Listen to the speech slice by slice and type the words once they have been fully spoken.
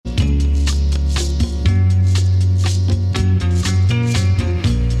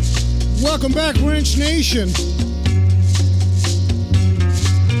Welcome back, Wrench Nation.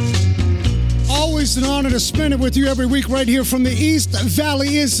 Always an honor to spend it with you every week right here from the East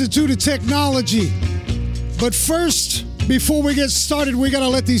Valley Institute of Technology. But first, before we get started, we got to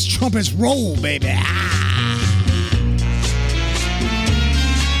let these trumpets roll, baby.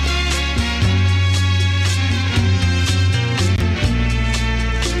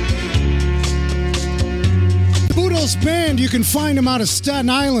 Budos Band, you can find them out of Staten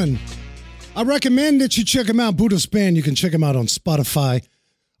Island. I recommend that you check them out. Budos Band, you can check them out on Spotify.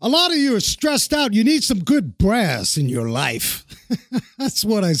 A lot of you are stressed out. You need some good brass in your life. That's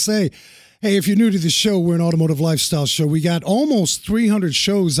what I say. Hey, if you're new to the show, we're an automotive lifestyle show. We got almost 300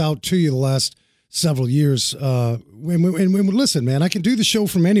 shows out to you the last several years. Listen, man, I can do the show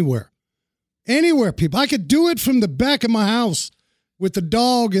from anywhere. Anywhere, people. I could do it from the back of my house with the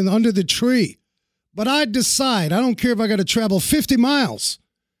dog and under the tree. But I decide, I don't care if I got to travel 50 miles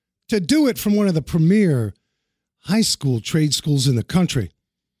to do it from one of the premier high school trade schools in the country.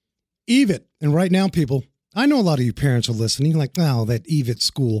 EVIT. And right now, people, I know a lot of you parents are listening like, oh, that EVIT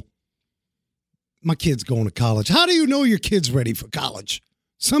school. My kid's going to college. How do you know your kid's ready for college?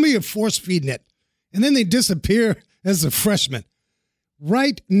 Some of you are force-feeding it, and then they disappear as a freshman.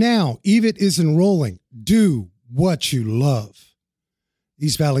 Right now, EVIT is enrolling. Do what you love.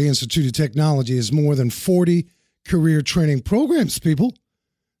 East Valley Institute of Technology has more than 40 career training programs, people.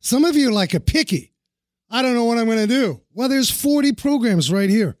 Some of you are like a picky. I don't know what I'm going to do. Well, there's 40 programs right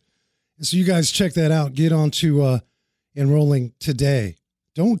here. So you guys check that out. Get on to enrolling today.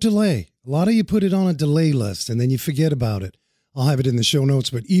 Don't delay. A lot of you put it on a delay list, and then you forget about it. I'll have it in the show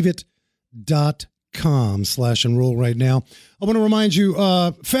notes, but evit.com/enroll right now. I want to remind you,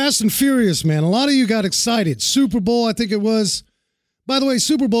 Fast and Furious, man. A lot of you got excited. Super Bowl, I think it was. By the way,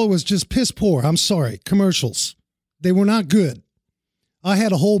 Super Bowl was just piss poor. I'm sorry. Commercials. They were not good. I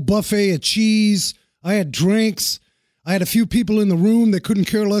had a whole buffet of cheese. I had drinks. I had a few people in the room that couldn't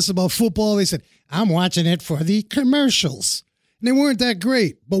care less about football. They said, I'm watching it for the commercials. And they weren't that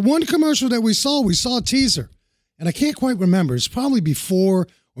great. But one commercial that we saw a teaser. And I can't quite remember. It's probably before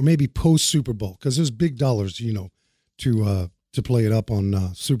or maybe post Super Bowl because there's big dollars, to play it up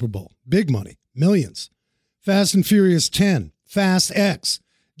on Super Bowl. Big money. Millions. Fast and Furious 10. Fast X.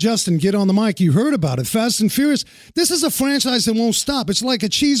 Justin, get on the mic. You heard about it. Fast and Furious. This is a franchise that won't stop. It's like a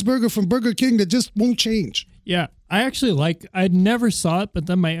cheeseburger from Burger King that just won't change. Yeah, I never saw it, but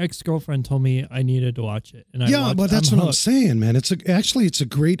then my ex-girlfriend told me I needed to watch it. And but that's what I'm saying, man. It's a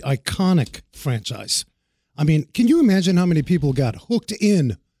great, iconic franchise. I mean, can you imagine how many people got hooked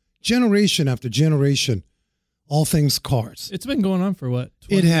in generation after generation, all things cars? It's been going on for what?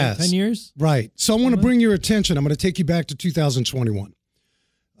 10 years? Right. So I want to bring your attention. I'm going to take you back to 2021.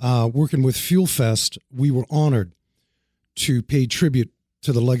 Working with Fuel Fest, we were honored to pay tribute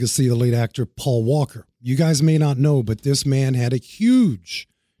to the legacy of the late actor Paul Walker. You guys may not know, but this man had a huge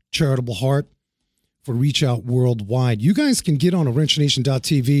charitable heart for Reach Out Worldwide. You guys can get on a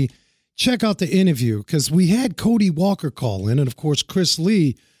wrenchnation.tv, check out the interview, because we had Cody Walker call in, and of course, Chris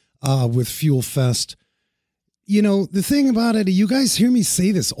Lee with Fuel Fest. The thing about it, you guys hear me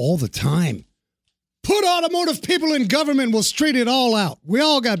say this all the time. Put automotive people in government, we'll straighten it all out. We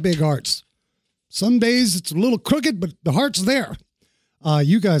all got big hearts. Some days it's a little crooked, but the heart's there.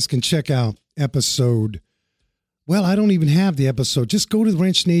 You guys can check out episode. Well, I don't even have the episode. Just go to the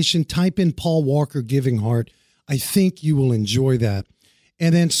Wrench Nation, type in Paul Walker Giving Heart. I think you will enjoy that.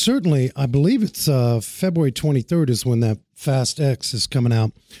 And then certainly, I believe it's February 23rd is when that Fast X is coming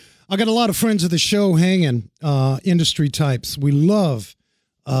out. I got a lot of friends of the show hanging, industry types. We love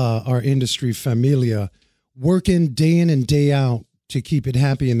our industry familia, working day in and day out to keep it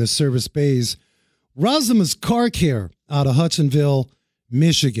happy in the service bays. Rosama's Car Care out of Hudsonville,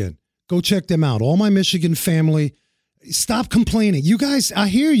 Michigan. Go check them out. All my Michigan family, stop complaining. You guys, I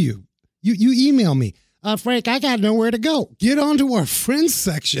hear you. You email me. Frank, I got nowhere to go. Get onto our friends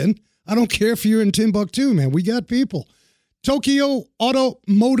section. I don't care if you're in Timbuktu, man. We got people.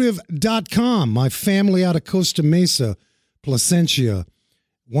 TokyoAutomotive.com. My family out of Costa Mesa, Placentia.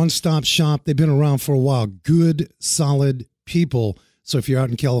 One-stop shop. They've been around for a while. Good, solid people. So if you're out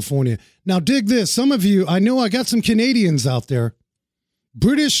in California. Now, dig this. Some of you, I know I got some Canadians out there.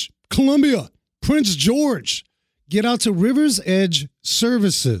 British Columbia, Prince George. Get out to River's Edge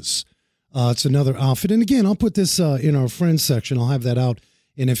Services. It's another outfit. And again, I'll put this in our friends section. I'll have that out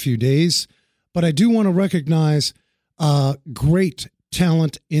in a few days. But I do want to recognize great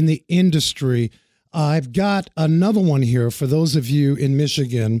talent in the industry. I've got another one here for those of you in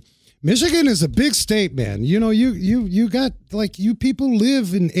Michigan. Michigan is a big state, man. You know, you got, like, you people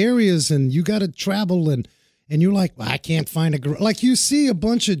live in areas and you got to travel and and you're like, well, I can't find like you see a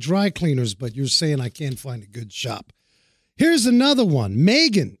bunch of dry cleaners, but you're saying I can't find a good shop. Here's another one.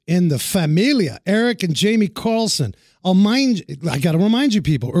 Megan in the Familia, Eric and Jamie Carlson. I got to remind you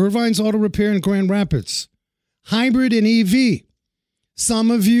people, Irvine's Auto Repair in Grand Rapids. Hybrid and EV. Some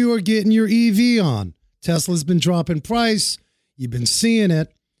of you are getting your EV on. Tesla's been dropping price. You've been seeing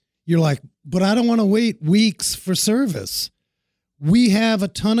it. You're like, but I don't want to wait weeks for service. We have a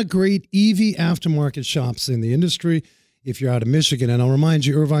ton of great EV aftermarket shops in the industry if you're out of Michigan. And I'll remind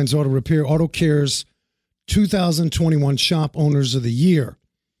you, Irvine's Auto Repair, Auto Care's 2021 Shop Owners of the Year.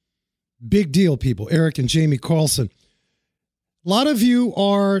 Big deal, people. Eric and Jamie Carlson. A lot of you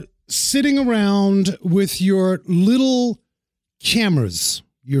are sitting around with your little cameras,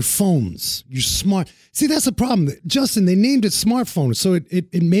 your phones, your smart. See, that's the problem. Justin, they named it smartphone, so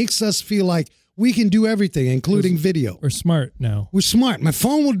it makes us feel like we can do everything, including video. We're smart now. We're smart. My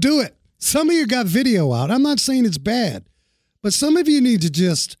phone will do it. Some of you got video out. I'm not saying it's bad, but some of you need to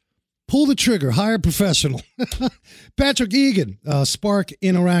just pull the trigger, hire a professional. Patrick Egan, Spark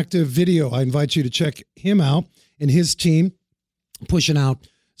Interactive Video. I invite you to check him out and his team, pushing out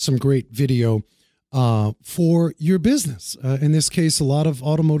some great video for your business. In this case, a lot of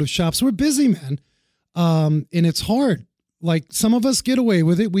automotive shops. We're busy, man, and it's hard. Like some of us get away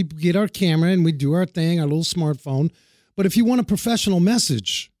with it. We get our camera and we do our thing, our little smartphone. But if you want a professional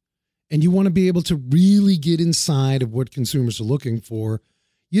message and you want to be able to really get inside of what consumers are looking for,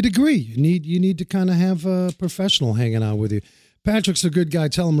 you'd agree. You need to kind of have a professional hanging out with you. Patrick's a good guy.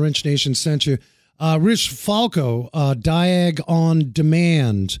 Tell him Wrench Nation sent you. Rich Falco, Diag on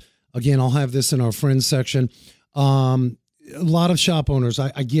Demand. Again, I'll have this in our friends section. A lot of shop owners,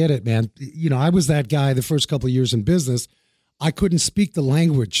 I get it, man. You know, I was that guy the first couple of years in business. I couldn't speak the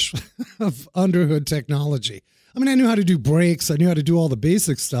language of underhood technology. I mean, I knew how to do brakes. I knew how to do all the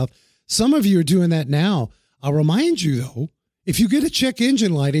basic stuff. Some of you are doing that now. I'll remind you, though, if you get a check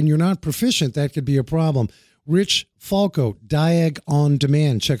engine light and you're not proficient, that could be a problem. Rich Falco, Diag on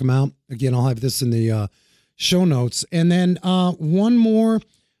Demand. Check him out. Again, I'll have this in the show notes. And then one more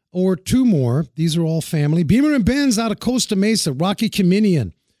or two more. These are all family. Beamer and Benz out of Costa Mesa, Rocky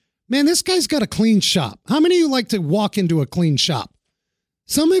Cominion. Man, this guy's got a clean shop. How many of you like to walk into a clean shop?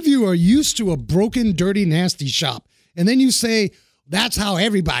 Some of you are used to a broken, dirty, nasty shop. And then you say, that's how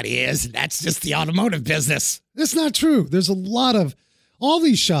everybody is. That's just the automotive business. That's not true. There's a lot of, all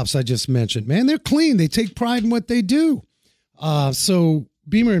these shops I just mentioned, man, they're clean. They take pride in what they do. So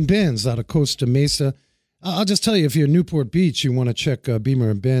Beamer and Benz out of Costa Mesa. I'll just tell you, if you're in Newport Beach, you want to check Beamer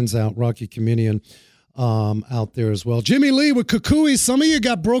and Benz out, Rocky Cominion. Out there as well. Jimmy Lee with Kukui. Some of you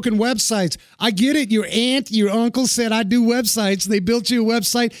got broken websites. I get it. Your aunt, your uncle said, I do websites. They built you a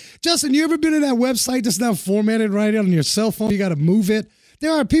website. Justin, you ever been in that website that's not formatted right on your cell phone? You got to move it.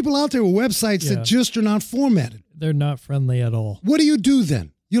 There are people out there with websites that just are not formatted. They're not friendly at all. What do you do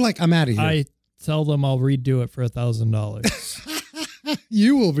then? You're like, I'm out of here. I tell them I'll redo it for $1,000.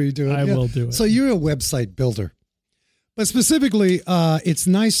 You will redo it. I will do it. So you're a website builder. But specifically, it's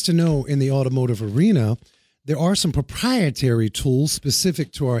nice to know in the automotive arena, there are some proprietary tools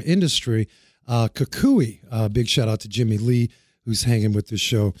specific to our industry. Kukui, big shout out to Jimmy Lee, who's hanging with the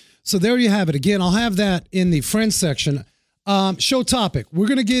show. So there you have it. Again, I'll have that in the friends section. Show topic. We're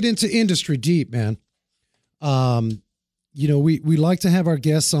going to get into industry deep, man. You know, we like to have our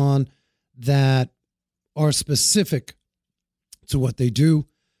guests on that are specific to what they do.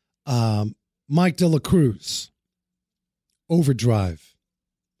 Mike De La Cruz. Overdrive.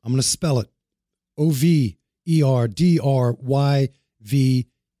 I'm going to spell it. OVERDRYVE.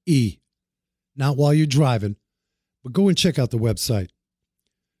 Not while you're driving, but go and check out the website.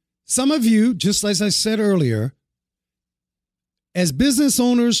 Some of you, just as I said earlier, as business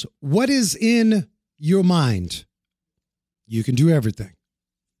owners, what is in your mind? You can do everything.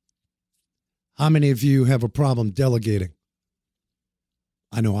 How many of you have a problem delegating?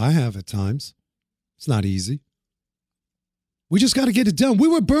 I know I have at times. It's not easy. We just got to get it done. We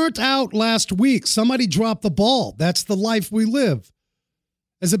were burnt out last week. Somebody dropped the ball. That's the life we live.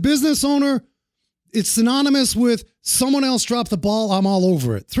 As a business owner, it's synonymous with someone else dropped the ball. I'm all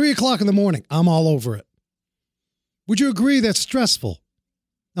over it. 3 o'clock in the morning. I'm all over it. Would you agree that's stressful?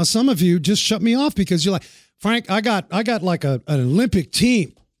 Now, some of you just shut me off because you're like, Frank, I got like an Olympic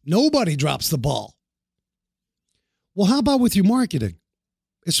team. Nobody drops the ball. Well, how about with your marketing?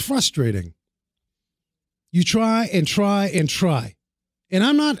 It's frustrating. You try and try and try. And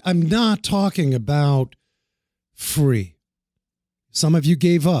I'm not talking about free. Some of you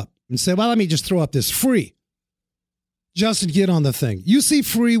gave up and said, well, let me just throw up this free. Justin, get on the thing. You see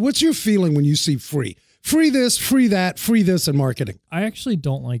free. What's your feeling when you see free? Free this, free that, free this in marketing. I actually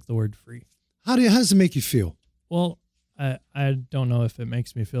don't like the word free. How does it make you feel? Well, I don't know if it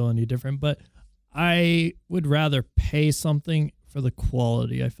makes me feel any different, but I would rather pay something for the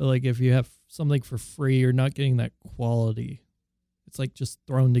quality. I feel like if you have something for free, you're not getting that quality. It's like just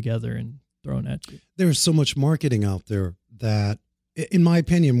thrown together and thrown at you. There's so much marketing out there that, in my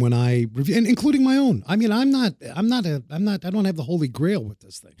opinion, when I review, and including my own, I mean, I don't have the holy grail with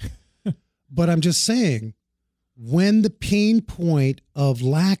this thing, but I'm just saying, when the pain point of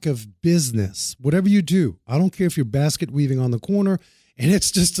lack of business, whatever you do, I don't care if you're basket weaving on the corner and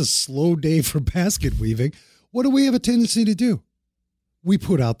it's just a slow day for basket weaving, what do we have a tendency to do? We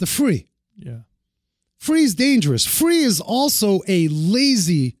put out the free. Yeah. Free is dangerous. Free is also a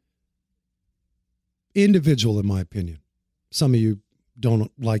lazy individual, in my opinion. Some of you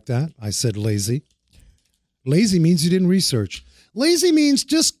don't like that. I said lazy. Lazy means you didn't research. Lazy means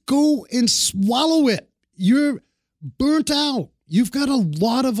just go and swallow it. You're burnt out. You've got a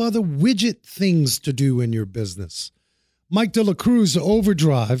lot of other widget things to do in your business. Mike De La Cruz,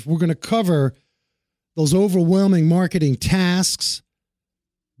 Overdrive. We're going to cover those overwhelming marketing tasks.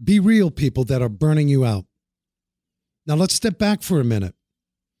 Be real, people that are burning you out. Now let's step back for a minute.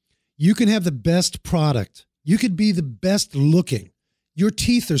 You can have the best product. You could be the best looking. Your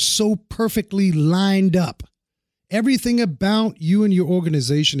teeth are so perfectly lined up. Everything about you and your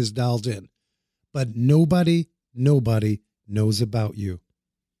organization is dialed in. But nobody knows about you.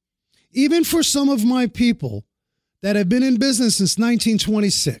 Even for some of my people that have been in business since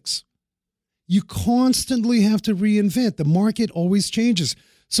 1926, you constantly have to reinvent. The market always changes.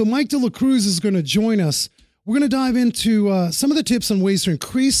 So Mike De La Cruz is going to join us. We're going to dive into some of the tips on ways to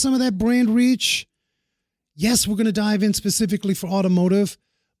increase some of that brand reach. Yes, we're going to dive in specifically for automotive,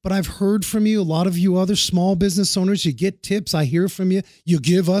 but I've heard from you, a lot of you other small business owners, you get tips. I hear from you. You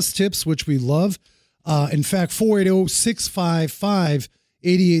give us tips, which we love. In fact,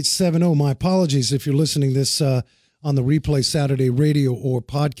 480-655-8870. My apologies if you're listening this on the replay Saturday radio or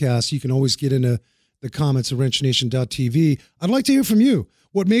podcast. You can always get into the comments at wrenchnation.tv. I'd like to hear from you.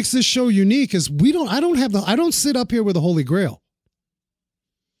 What makes this show unique is I don't sit up here with a holy grail.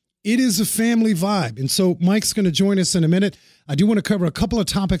 It is a family vibe. And so Mike's going to join us in a minute. I do want to cover a couple of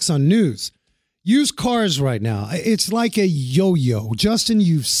topics on news. Used cars right now. It's like a yo-yo. Justin,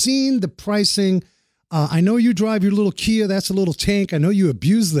 you've seen the pricing. I know you drive your little Kia. That's a little tank. I know you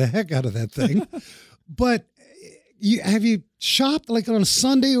abuse the heck out of that thing. But have you shopped like on a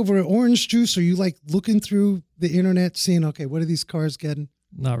Sunday over an orange juice? Are you like looking through the internet seeing, okay, what are these cars getting?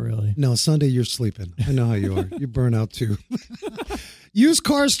 Not really. No, Sunday you're sleeping. I know how you are. You burn out too. Used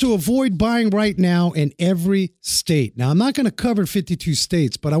cars to avoid buying right now in every state. Now, I'm not going to cover 52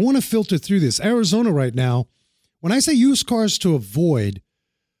 states, but I want to filter through this. Arizona right now, when I say used cars to avoid,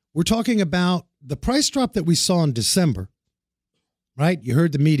 we're talking about the price drop that we saw in December, right? You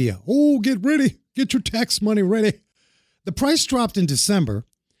heard the media. Oh, get ready. Get your tax money ready. The price dropped in December,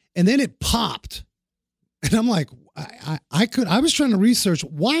 and then it popped. And I'm like, I was trying to research,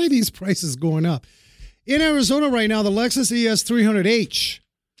 why are these prices going up? In Arizona right now, the Lexus ES 300H,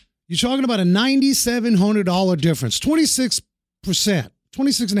 you're talking about a $9,700 difference,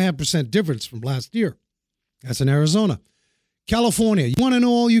 26.5% difference from last year. That's in Arizona. California, you want to know,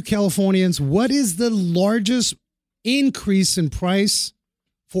 all you Californians, what is the largest increase in price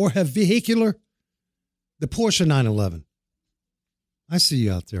for a vehicular? The Porsche 911. I see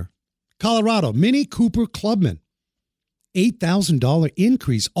you out there. Colorado, Mini Cooper Clubman. $8,000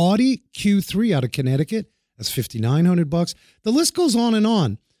 increase. Audi Q3 out of Connecticut, that's $5,900. The list goes on and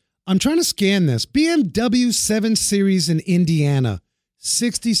on. I'm trying to scan this. BMW 7 Series in Indiana,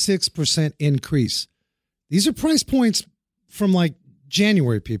 66% increase. These are price points from like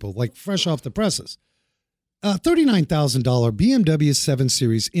January, people, like fresh off the presses. $39,000 BMW 7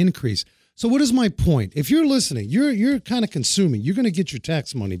 Series increase. So what is my point? If you're listening, you're kind of consuming, you're going to get your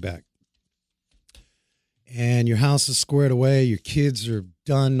tax money back. And your house is squared away, your kids are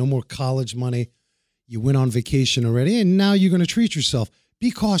done, no more college money, you went on vacation already, and now you're going to treat yourself.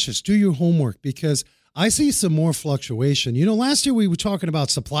 Be cautious, do your homework, because I see some more fluctuation. You know, last year we were talking about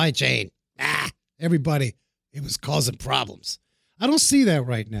supply chain. Everybody, it was causing problems. I don't see that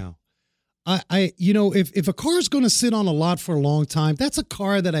right now. If a car is going to sit on a lot for a long time, that's a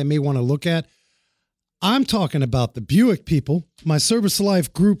car that I may want to look at. I'm talking about the Buick people, my Service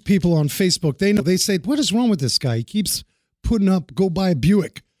Life group people on Facebook. They say, what is wrong with this guy? He keeps putting up, go buy a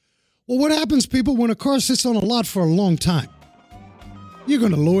Buick. Well, what happens, people, when a car sits on a lot for a long time? You're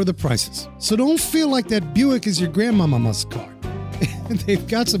going to lower the prices. So don't feel like that Buick is your grandmama's car. They've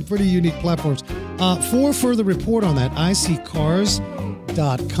got some pretty unique platforms. For further report on that,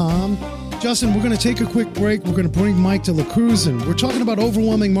 iccars.com. Justin, we're going to take a quick break. We're going to bring Mike De La Cruz in. We're talking about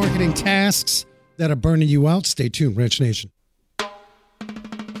overwhelming marketing tasks. that are burning you out. Stay tuned, Wrench Nation.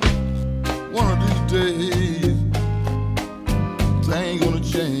 One of these days, things ain't gonna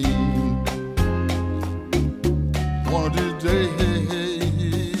change. One of these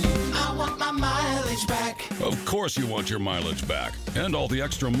days, I want my mileage back. Of course you want your mileage back. And all the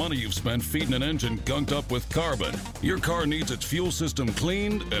extra money you've spent feeding an engine gunked up with carbon. Your car needs its fuel system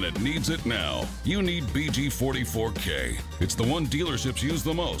cleaned, and it needs it now. You need BG44K. It's the one dealerships use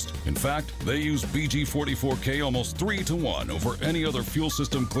the most. In fact, they use BG44K almost 3 to 1 over any other fuel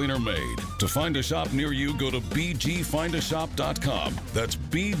system cleaner made. To find a shop near you, go to bgfindashop.com. That's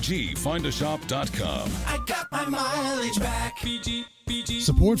bgfindashop.com. I got my mileage back. BG.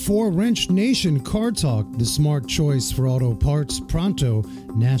 Support for Wrench Nation Car Talk, the smart choice for auto parts. Pronto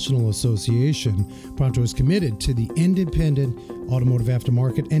National Association. Pronto is committed to the independent automotive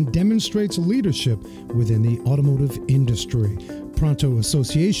aftermarket and demonstrates leadership within the automotive industry. Pronto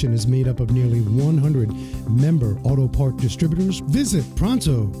Association is made up of nearly 100 member auto part distributors. Visit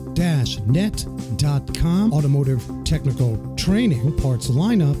pronto-net.com. Automotive technical training, parts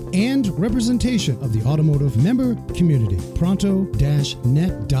lineup, and representation of the automotive member community.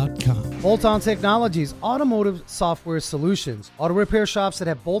 Pronto-net.com. Bolt-On Technologies Automotive Software Solutions. Auto repair shops that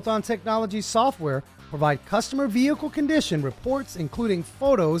have Bolt-On Technologies software provide customer vehicle condition reports, including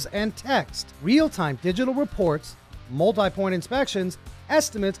photos and text, real-time digital reports, multi-point inspections,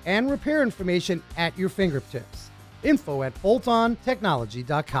 estimates, and repair information at your fingertips. Info at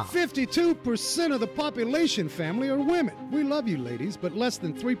boltontechnology.com. 52% of the population, family, are women. We love you, ladies, but less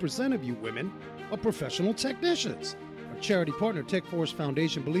than 3% of you women are professional technicians. Our charity partner, TechForce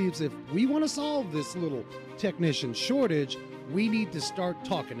Foundation, believes if we want to solve this little technician shortage, we need to start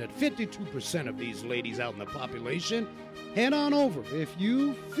talking to 52% of these ladies out in the population. Head on over. If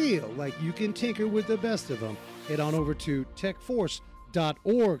you feel like you can tinker with the best of them, head on over to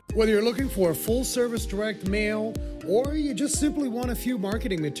techforce.org. Whether you're looking for a full-service direct mail or you just simply want a few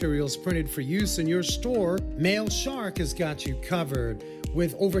marketing materials printed for use in your store, MailShark has got you covered.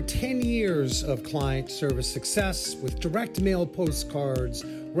 With over 10 years of client service success with direct mail postcards,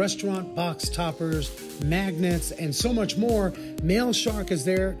 restaurant box toppers, magnets, and so much more, MailShark is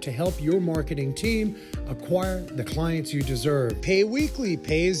there to help your marketing team acquire the clients you deserve. Pay weekly,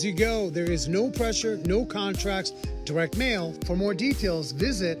 pay as you go. There is no pressure, no contracts, direct mail. For more details,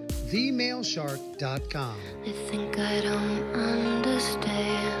 visit themailshark.com. I think I don't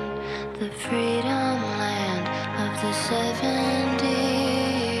understand the freedom land of the 70s.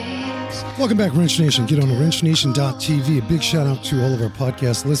 Welcome back, Wrench Nation. Get on to wrenchnation.tv. A big shout out to all of our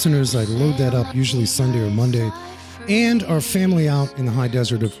podcast listeners. I load that up usually Sunday or Monday. And our family out in the high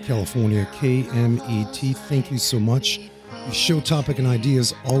desert of California, KMET. Thank you so much. Your show topic and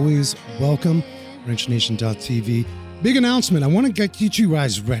ideas always welcome. wrenchnation.tv. Big announcement. I want to get you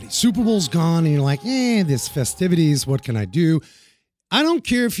guys ready. Super Bowl's gone and you're like, this festivities. What can I do? I don't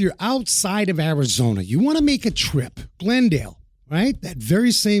care if you're outside of Arizona. You want to make a trip. Glendale. Right? That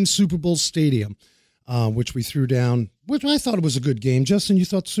very same Super Bowl stadium, which we threw down, which I thought it was a good game. Justin, you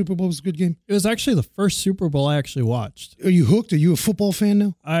thought the Super Bowl was a good game? It was actually the first Super Bowl I actually watched. Are you hooked? Are you a football fan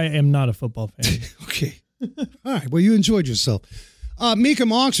now? I am not a football fan. Okay. All right. Well, you enjoyed yourself.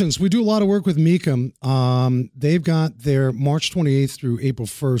 Mecum Auctions. We do a lot of work with Mecum. They've got their March 28th through April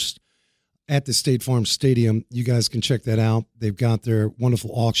 1st at the State Farm Stadium. You guys can check that out. They've got their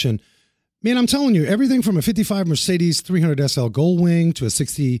wonderful auction. Man, I'm telling you, everything from a 55 Mercedes 300 SL Goldwing to a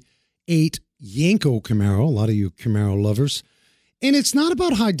 68 Yanko Camaro, a lot of you Camaro lovers. And it's not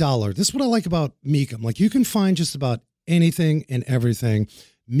about high dollar. This is what I like about Mecum. Like, you can find just about anything and everything.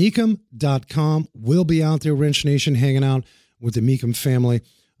 Mecum.com. We'll be out there, Wrench Nation, hanging out with the Mecum family.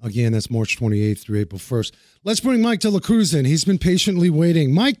 Again, that's March 28th through April 1st. Let's bring Mike De La Cruz in. He's been patiently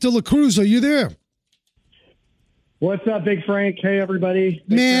waiting. Mike De La Cruz, are you there? What's up, Big Frank? Hey, everybody.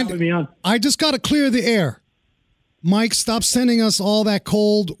 Thanks for having me on. I just got to clear the air. Mike, stop sending us all that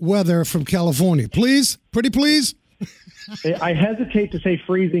cold weather from California. Please? Pretty please? I hesitate to say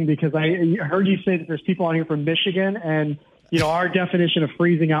freezing because I heard you say that there's people on here from Michigan, and, our definition of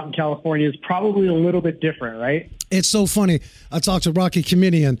freezing out in California is probably a little bit different, right? It's so funny. I talked to Rocky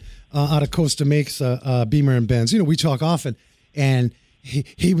Comedian out of Costa Mesa, Beamer and Benz. We talk often, and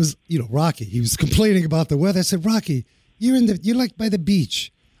he was, Rocky, he was complaining about the weather. I said, Rocky, you're like by the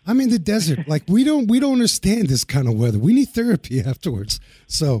beach. I'm in the desert. Like, we don't understand this kind of weather. We need therapy afterwards.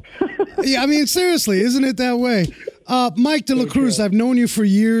 So, yeah, I mean, seriously, isn't it that way? Mike De La Cruz, I've known you for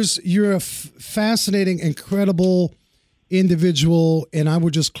years. You're a fascinating, incredible individual, and I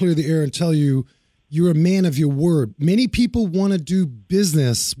would just clear the air and tell you, you're a man of your word. Many people want to do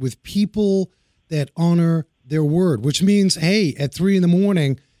business with people that honor their word, which means, hey, at 3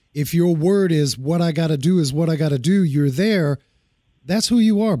 a.m, If your word is what I got to do is what I got to do, you're there. That's who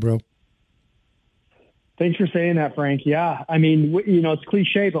you are, bro. Thanks for saying that, Frank. Yeah. I mean, it's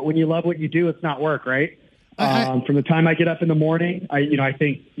cliche, but when you love what you do, it's not work, right? From the time I get up in the morning, I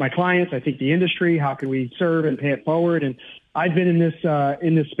think my clients, I think the industry, how can we serve and pay it forward? And I've been in this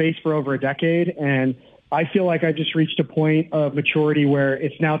space for over a decade, and I feel like I just reached a point of maturity where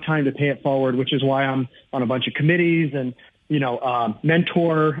it's now time to pay it forward, which is why I'm on a bunch of committees and,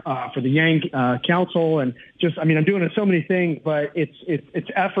 mentor for the Yang Council. And I'm doing so many things, but it's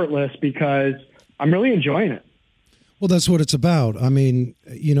effortless because I'm really enjoying it. Well, that's what it's about. I mean,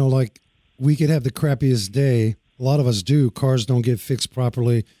 like we could have the crappiest day. A lot of us do. Cars don't get fixed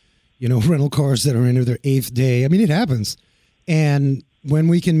properly. Rental cars that are into their 8th day. I mean, it happens. And when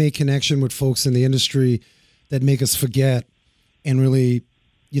we can make connection with folks in the industry that make us forget and really,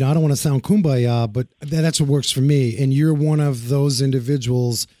 I don't want to sound kumbaya, but that's what works for me. And you're one of those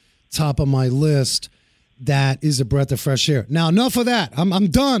individuals, top of my list, that is a breath of fresh air. Now, enough of that. I'm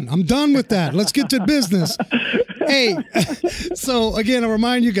done. I'm done with that. Let's get to business. Hey, so again, I'll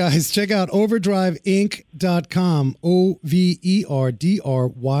remind you guys, check out overdriveinc.com,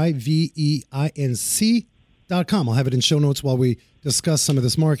 overdriveinc.com. I'll have it in show notes while we discuss some of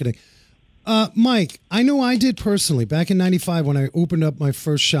this marketing. Mike, I know I did personally back in 95 when I opened up my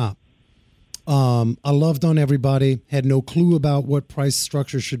first shop. I loved on everybody, had no clue about what price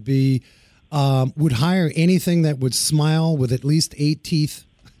structure should be, would hire anything that would smile with at least 8 teeth.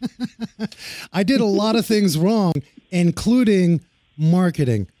 I did a lot of things wrong, including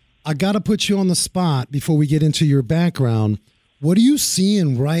marketing. I got to put you on the spot before we get into your background. What are you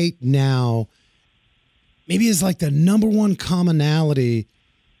seeing right now? Maybe it's like the number one commonality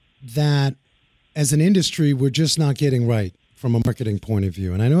that as an industry, we're just not getting right from a marketing point of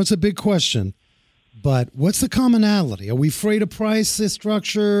view. And I know it's a big question, but what's the commonality? Are we afraid of price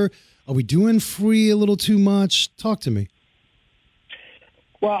structure? Are we doing free a little too much? Talk to me.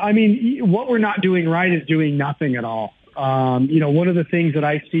 Well, I mean, what we're not doing right is doing nothing at all. One of the things that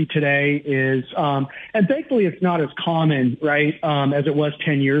I see today is, and thankfully it's not as common, right, as it was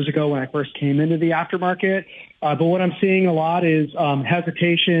 10 years ago when I first came into the aftermarket. But what I'm seeing a lot is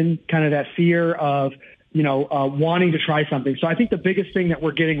hesitation, kind of that fear of, wanting to try something. So I think the biggest thing that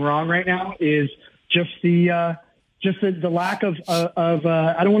we're getting wrong right now is just the lack of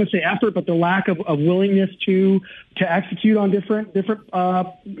I don't want to say effort, but the lack of willingness to execute on different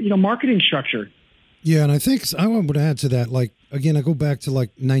marketing structure. Yeah, and I think I would add to that. Like again, I go back to like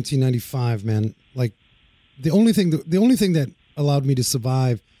 1995, man. Like the only thing that allowed me to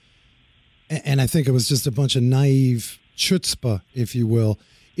survive, and I think it was just a bunch of naive chutzpah, if you will,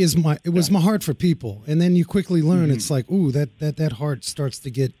 was my heart for people. And then you quickly learn it's like, ooh, that heart starts to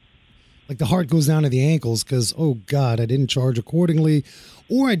get. Like the heart goes down to the ankles because, oh, God, I didn't charge accordingly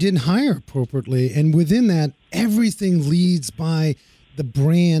or I didn't hire appropriately. And within that, everything leads by the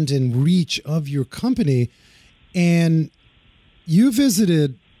brand and reach of your company. And you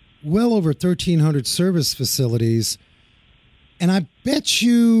visited well over 1,300 service facilities. And I bet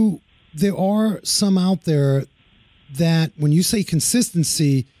you there are some out there that when you say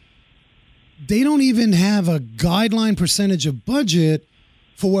consistency, they don't even have a guideline percentage of budget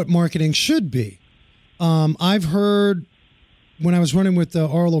for what marketing should be. I've heard when I was running with the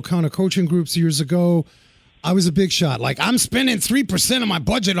Arlo O'Connor coaching groups years ago, I was a big shot. Like, I'm spending 3% of my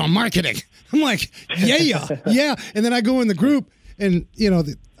budget on marketing. I'm like, yeah. And then I go in the group and,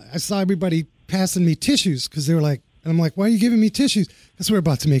 I saw everybody passing me tissues because they were like, and I'm like, why are you giving me tissues? Because we're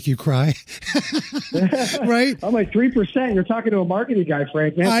about to make you cry. Right? I'm like, 3%. You're talking to a marketing guy,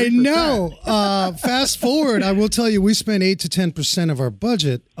 Frank. Man, I know. Fast forward, I will tell you, we spend 8 to 10% of our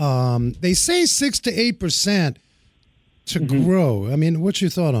budget. They say 6 to 8% to grow. I mean, what's your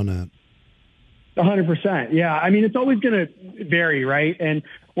thought on that? 100%. Yeah. I mean, it's always going to vary, right? And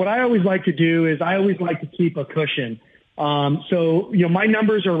what I always like to do is I always like to keep a cushion. So my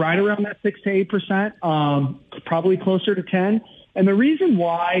numbers are right around that 6 to 8%, probably closer to 10. And the reason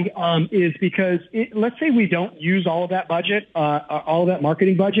why is because let's say we don't use all of that budget, all of that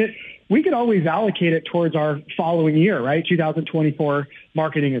marketing budget, we could always allocate it towards our following year, right? 2024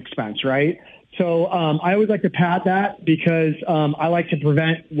 marketing expense, right? So I always like to pad that because I like to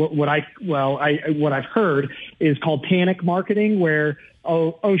prevent what I've heard is called panic marketing, where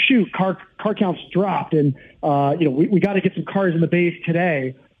oh shoot, car counts dropped, and we got to get some cars in the base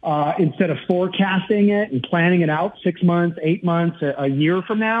today. Instead of forecasting it and planning it out 6 months, 8 months, a year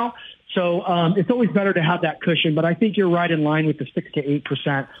from now. So it's always better to have that cushion. But I think you're right in line with the 6 to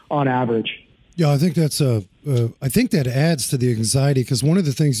 8% on average. Yeah, I think that's I think that adds to the anxiety because one of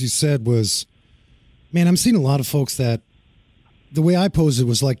the things you said was, man, I'm seeing a lot of folks that the way I posed it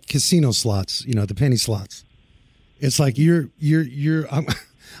was like casino slots, the penny slots. It's like I'm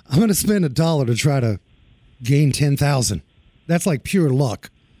going to spend $1 to try to gain 10,000. That's like pure luck.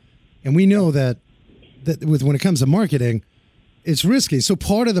 And we know that when it comes to marketing, it's risky. So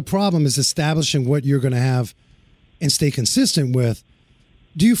part of the problem is establishing what you're going to have and stay consistent with.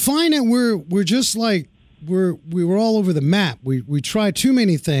 Do you find that we're just like we were all over the map? We try too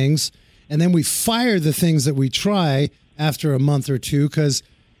many things, and then we fire the things that we try after a month or two, because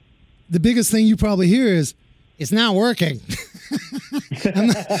the biggest thing you probably hear is, it's not working.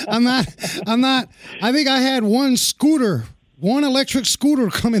 I'm not. I think I had one electric scooter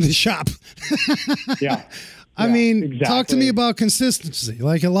come in the shop. Yeah. I mean, exactly. Talk to me about consistency.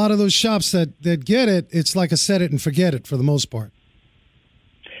 Like a lot of those shops that get it, it's like a set it and forget it for the most part.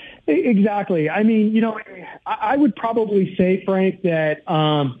 Exactly. I mean, I would probably say, Frank, that,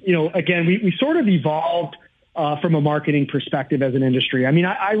 again, we sort of evolved from a marketing perspective as an industry. I mean,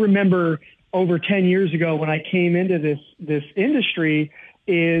 I remember over 10 years ago when I came into this industry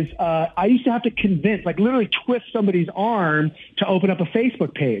I used to have to convince, like literally twist somebody's arm to open up a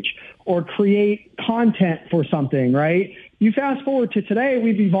Facebook page or create content for something, right? You fast forward to today,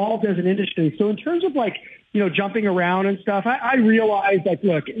 we've evolved as an industry. So in terms of jumping around and stuff, I realize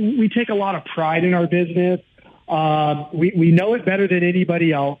look, we take a lot of pride in our business. We know it better than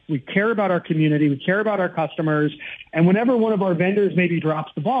anybody else. We care about our community. We care about our customers. And whenever one of our vendors maybe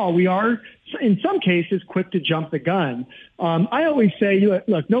drops the ball, we are, in some cases, quick to jump the gun. I always say,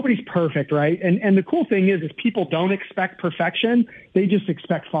 look, nobody's perfect, right? And the cool thing is people don't expect perfection. They just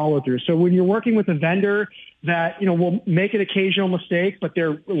expect follow through. So when you're working with a vendor that, will make an occasional mistake, but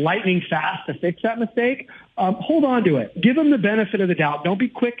they're lightning fast to fix that mistake, hold on to it. Give them the benefit of the doubt. Don't be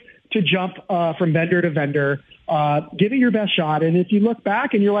quick to jump from vendor to vendor. Give it your best shot. And if you look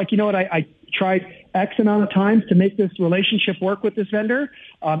back and you're like, I tried X amount of times to make this relationship work with this vendor,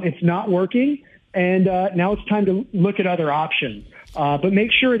 it's not working, and now it's time to look at other options. But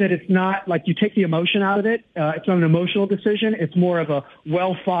make sure that it's not like you take the emotion out of it. It's not an emotional decision. It's more of a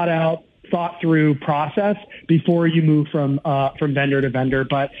well thought out, thought through process before you move from vendor to vendor.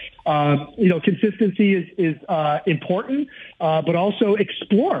 But consistency is important, but also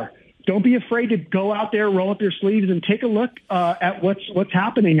explore. Don't be afraid to go out there, roll up your sleeves, and take a look at what's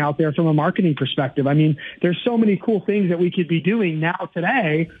happening out there from a marketing perspective. I mean, there's so many cool things that we could be doing now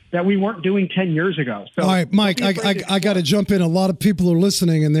today that we weren't doing 10 years ago. So, all right, Mike, I got to jump in. A lot of people are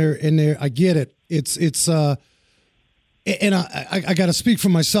listening, and they're I get it. It's and I got to speak for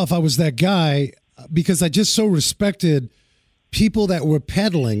myself. I was that guy because I just so respected people that were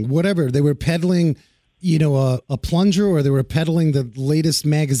peddling whatever they were peddling. A plunger, or they were peddling the latest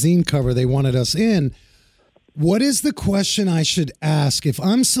magazine cover they wanted us in. What is the question I should ask if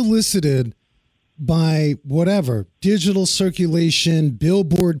I'm solicited by whatever, digital circulation,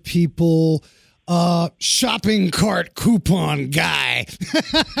 billboard people, shopping cart coupon guy?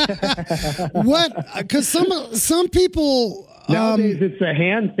 What? Because some people... Nowadays, it's a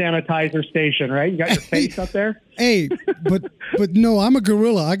hand sanitizer station, right? You got your face up there? Hey, but no, I'm a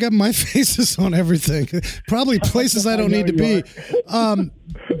gorilla. I got my faces on everything. Probably places I don't need to be.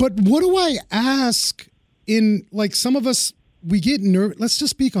 But what do I ask in, like, some of us, we get nervous. Let's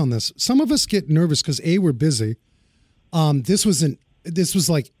just speak on this. Some of us get nervous because, A, we're busy. This was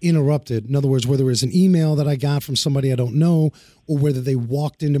like interrupted. In other words, whether it was an email that I got from somebody I don't know, or whether they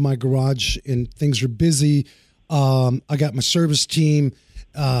walked into my garage and things are busy. I got my service team.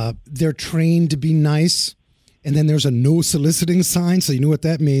 They're trained to be nice. And then there's a no soliciting sign. So you know what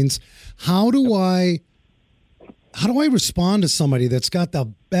that means. How do I respond to somebody that's got the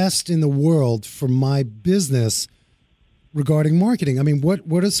best in the world for my business regarding marketing? I mean,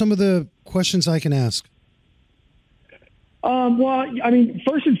 what are some of the questions I can ask? Well, I mean,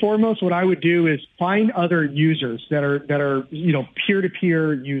 first and foremost, what I would do is find other users that are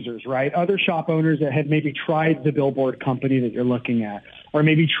peer-to-peer users, right? Other shop owners that had maybe tried the billboard company that you're looking at, or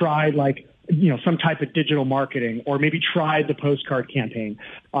maybe tried some type of digital marketing, or maybe tried the postcard campaign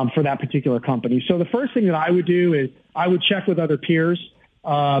for that particular company. So the first thing that I would do is I would check with other peers.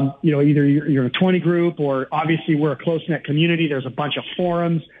 Either you're in a 20 group, or obviously we're a close-knit community. There's a bunch of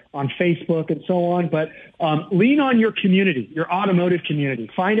forums on Facebook and so on, but lean on your community, your automotive community.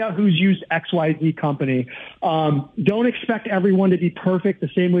 Find out who's used XYZ company. Don't expect everyone to be perfect the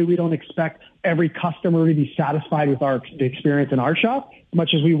same way we don't expect every customer to be satisfied with the experience in our shop as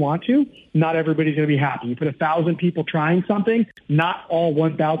much as we want to. Not everybody's going to be happy. You put 1,000 people trying something, not all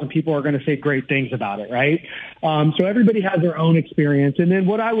 1,000 people are going to say great things about it, right? So everybody has their own experience. And then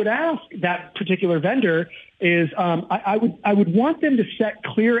what I would ask that particular vendor is I would want them to set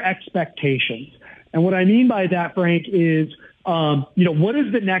clear expectations. And what I mean by that, Frank, is What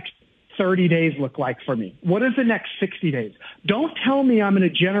does the next 30 days look like for me? What does the next 60 days? Don't tell me I'm going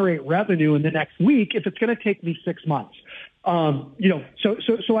to generate revenue in the next week if it's going to take me 6 months.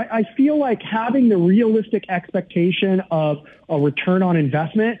 So I feel like having the realistic expectation of a return on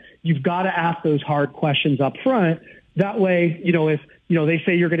investment, you've got to ask those hard questions up front. That way, if they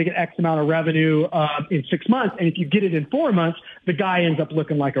say you're going to get X amount of revenue in 6 months, and if you get it in 4 months, the guy ends up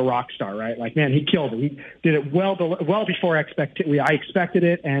looking like a rock star, right? Like, man, he killed it. He did it well before I expected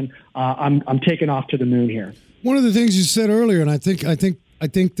it, and I'm taking off to the moon here. One of the things you said earlier, and I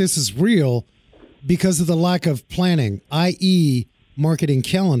think this is real, because of the lack of planning, i.e. marketing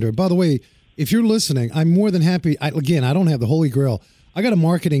calendar. By the way, if you're listening, I'm more than happy. I don't have the Holy Grail. I got a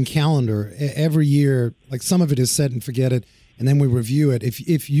marketing calendar every year. Like, some of it is set and forget it, and then we review it.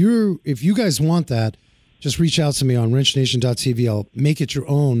 If you guys want that, just reach out to me on wrenchnation.tv. I'll make it your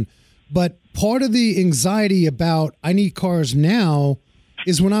own. But part of the anxiety about I need cars now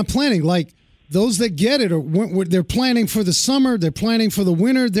is we're not planning. Like, those that get it, or they're planning for the summer, they're planning for the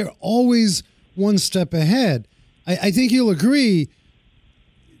winter. They're always one step ahead. I think you'll agree,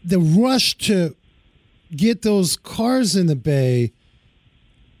 the rush to get those cars in the bay,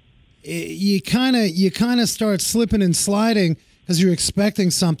 you kind of start slipping and sliding because you're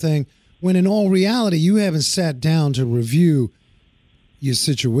expecting something when in all reality you haven't sat down to review your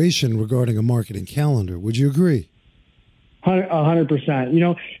situation regarding a marketing calendar. Would you agree?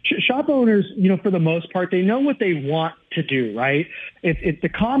 100%. Shop owners, for the most part, they know what they want to do, right? The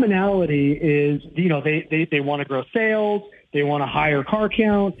commonality is, they want to grow sales, they want a higher car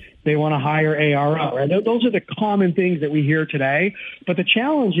count, they want a higher ARO, right? Those are the common things that we hear today. But the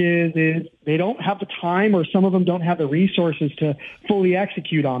challenge is they don't have the time, or some of them don't have the resources to fully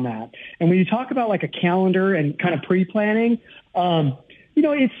execute on that. And when you talk about like a calendar and kind of pre-planning,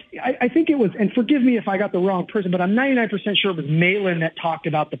 I think it was, and forgive me if I got the wrong person, but I'm 99% sure it was Maitland that talked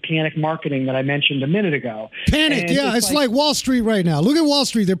about the panic marketing that I mentioned a minute ago. Panic, yeah. It's like Wall Street right now. Look at Wall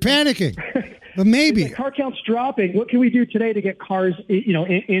Street. They're panicking. But maybe. The car count's dropping. What can we do today to get cars,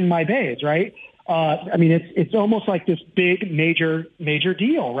 in my bays, right? It's almost like this big, major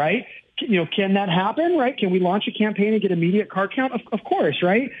deal, right? Can that happen, right? Can we launch a campaign and get immediate car count? Of course,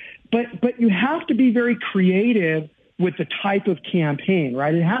 right? But you have to be very creative with the type of campaign,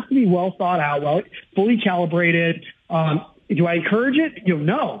 right? It has to be well thought out, fully calibrated. Do I encourage it?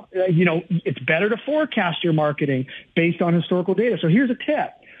 No. It's better to forecast your marketing based on historical data. So here's a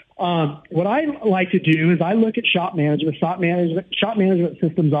tip. What I like to do is I look at shop management. Shop management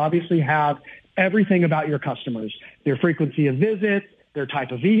systems obviously have everything about your customers, their frequency of visits, their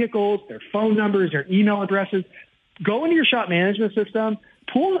type of vehicles, their phone numbers, their email addresses. Go into your shop management system,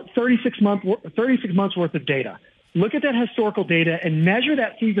 pull 36 months worth of data. Look at that historical data and measure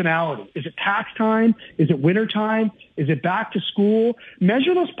that seasonality. Is it tax time? Is it winter time? Is it back to school?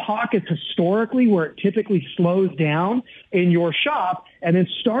 Measure those pockets historically where it typically slows down in your shop, and then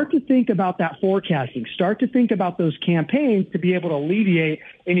start to think about that forecasting. Start to think about those campaigns to be able to alleviate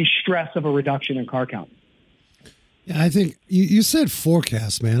any stress of a reduction in car count. Yeah, I think you said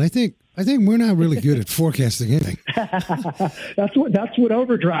forecast, man. I think we're not really good at forecasting anything. That's what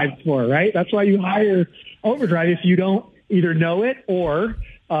Overdrive's for, right? That's why you hire Overdrive if you don't either know it or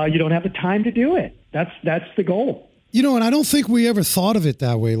you don't have the time to do it. That's the goal. And I don't think we ever thought of it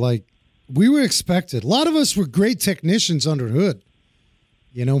that way. Like, we were expected. A lot of us were great technicians under the hood.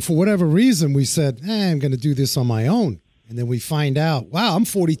 For whatever reason, we said, I'm going to do this on my own. And then we find out, wow, I'm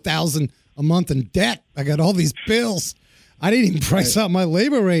 $40,000 a month in debt. I got all these bills. I didn't even price out my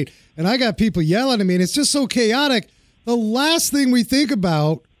labor rate. And I got people yelling at me, and it's just so chaotic. The last thing we think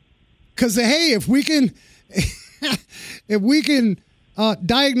about, because, hey, if we can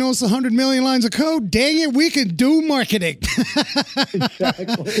diagnose 100 million lines of code, dang it, we can do marketing.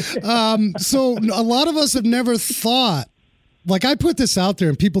 Exactly. So a lot of us have never thought, like, I put this out there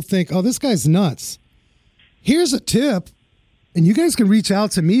and people think, oh, this guy's nuts. Here's a tip, and you guys can reach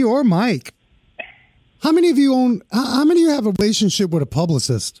out to me or Mike. How many of you have a relationship with a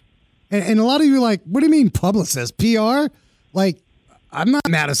publicist? And a lot of you are like, what do you mean publicist? PR? Like, I'm not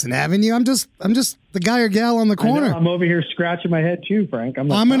Madison Avenue. I'm just the guy or gal on the corner. I know, I'm over here scratching my head too, Frank. I'm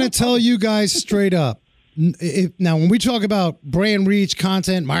going to tell you guys straight up. Now, when we talk about brand reach,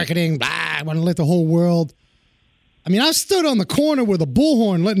 content, marketing, I want to let the whole world. I stood on the corner with a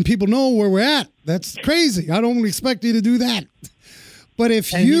bullhorn letting people know where we're at. That's crazy. I don't expect you to do that. But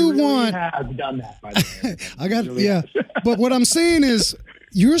if you want, have done that, by the way. I got yeah. But what I'm saying is,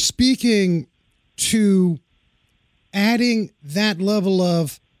 you're speaking to adding that level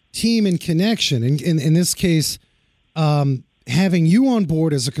of team and connection. In this case, having you on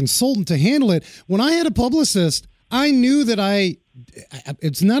board as a consultant to handle it. When I had a publicist, I knew that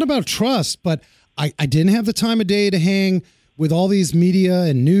it's not about trust, but I didn't have the time of day to hang with all these media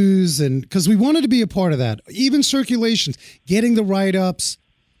and news, and because we wanted to be a part of that, even circulations, getting the write-ups.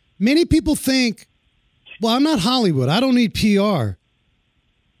 Many people think, well, I'm not Hollywood. I don't need PR.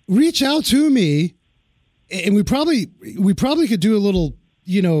 Reach out to me, and we probably could do a little,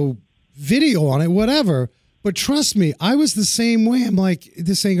 video on it, whatever. But trust me, I was the same way. I'm like,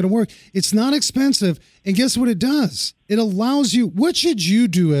 this ain't going to work. It's not expensive. And guess what it does? It allows you, what should you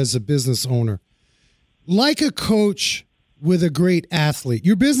do as a business owner? Like a coach with a great athlete.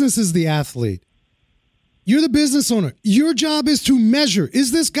 Your business is the athlete. You're the business owner. Your job is to measure.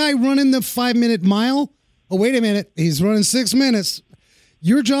 Is this guy running the 5-minute mile? Oh, wait a minute. He's running 6 minutes.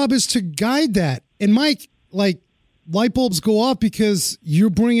 Your job is to guide that. And Mike, like, light bulbs go off because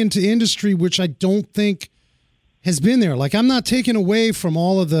you're bringing to industry, which I don't think has been there. Like, I'm not taking away from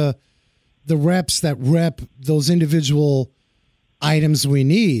all of the reps that rep those individual items we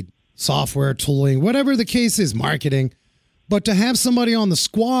need. Software, tooling, whatever the case is, marketing. But to have somebody on the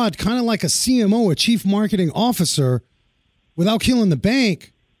squad, kind of like a CMO, a chief marketing officer, without killing the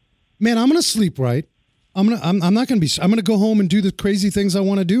bank, man, I'm going to sleep right. I'm not going to be. I'm going to go home and do the crazy things I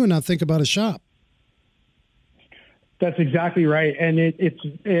want to do and not think about a shop. That's exactly right, and it's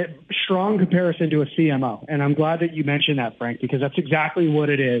a strong comparison to a CMO. And I'm glad that you mentioned that, Frank, because that's exactly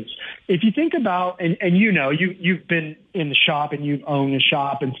what it is. If you think about, and you've been in the shop and you've owned the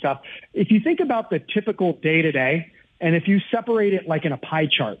shop and stuff. If you think about the typical day-to-day, and if you separate it like in a pie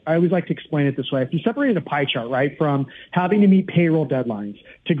chart, I always like to explain it this way. If you separate a pie chart, right, from having to meet payroll deadlines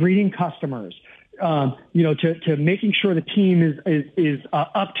to greeting customers, to making sure the team is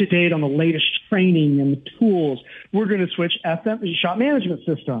up to date on the latest training and the tools. We're going to switch shop management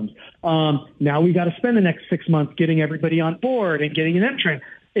systems. Now we got to spend the next 6 months getting everybody on board and getting them trained.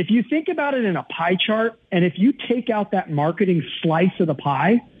 If you think about it in a pie chart, and if you take out that marketing slice of the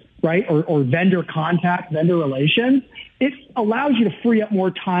pie, right, or vendor contact, vendor relations, it allows you to free up more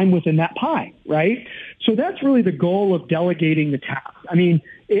time within that pie, right? So that's really the goal of delegating the task. I mean,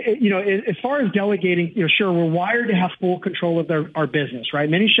 as far as delegating, sure, we're wired to have full control of our business, right?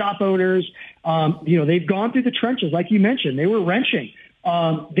 Many shop owners, they've gone through the trenches, like you mentioned. They were wrenching.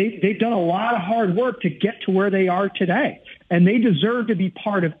 They've done a lot of hard work to get to where they are today, and they deserve to be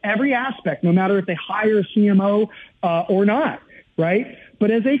part of every aspect, no matter if they hire a CMO or not, right? But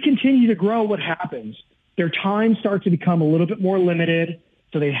as they continue to grow, what happens? Their time starts to become a little bit more limited,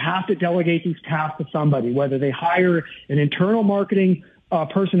 so they have to delegate these tasks to somebody, whether they hire an internal marketing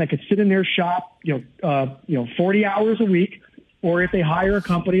person that could sit in their shop, 40 hours a week, or if they hire a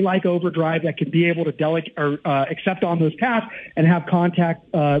company like Overdrive that could be able to delegate or accept on those tasks and have contact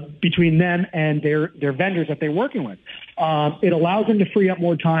between them and their vendors that they're working with. It allows them to free up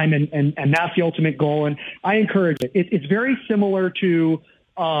more time, and that's the ultimate goal. And I encourage it. It's very similar to,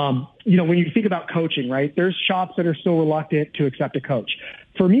 when you think about coaching, right? There's shops that are still reluctant to accept a coach.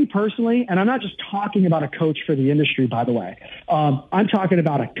 For me personally, and I'm not just talking about a coach for the industry, by the way. I'm talking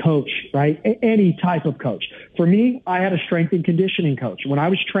about a coach, right? Any type of coach. For me, I had a strength and conditioning coach. When I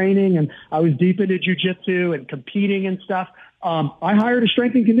was training and I was deep into jiu-jitsu and competing and stuff, I hired a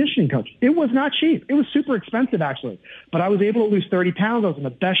strength and conditioning coach. It was not cheap. It was super expensive, actually. But I was able to lose 30 pounds. I was in the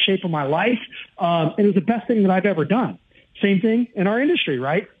best shape of my life. And it was the best thing that I've ever done. Same thing in our industry,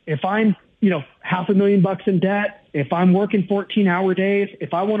 right? If I'm, $500,000 in debt, if I'm working 14-hour days,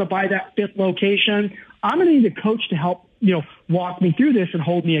 if I want to buy that 5th location, I'm going to need a coach to help, walk me through this and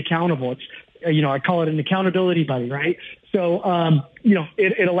hold me accountable. It's, I call it an accountability buddy, right? So,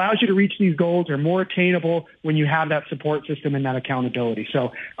 it allows you to reach these goals. They're more attainable when you have that support system and that accountability.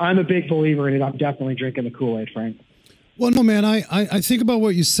 So I'm a big believer in it. I'm definitely drinking the Kool-Aid, Frank. Well, no, man, I think about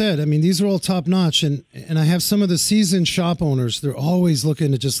what you said. I mean, these are all top notch, and I have some of the seasoned shop owners. They're always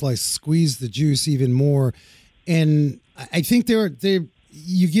looking to just like squeeze the juice even more. And I think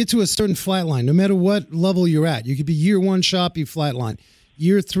you get to a certain flat line, no matter what level you're at. You could be year 1 shop, you flatline.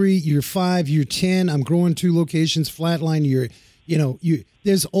 Year 3, year 5, year 10, I'm growing 2 locations, flatline.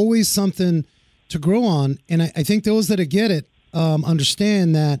 There's always something to grow on. And I think those that get it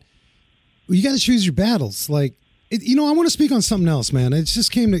understand that you got to choose your battles. Like, I want to speak on something else, man. It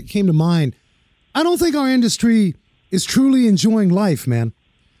just came to mind. I don't think our industry is truly enjoying life, man.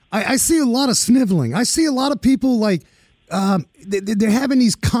 I see a lot of sniveling. I see a lot of people like they're having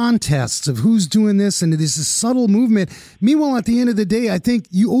these contests of who's doing this, and there's this subtle movement. Meanwhile, at the end of the day, I think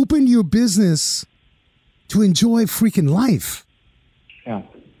you opened your business to enjoy freaking life. Yeah.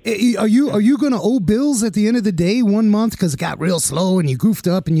 Are you going to owe bills at the end of the day 1 month because it got real slow and you goofed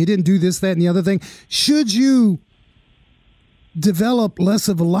up and you didn't do this, that, and the other thing? Should you develop less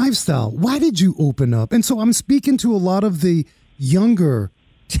of a lifestyle. Why did you open up? And so I'm speaking to a lot of the younger,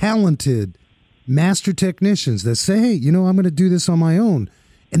 talented master technicians that say, hey, you know, I'm going to do this on my own.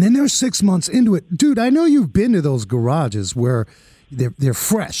 And then they're 6 months into it. Dude, I know you've been to those garages where they're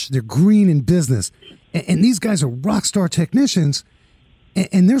fresh, they're green in business. And these guys are rock star technicians,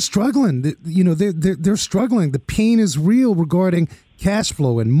 and they're struggling. You know, they're struggling. The pain is real regarding cash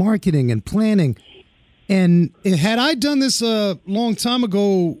flow and marketing and planning. And had I done this a long time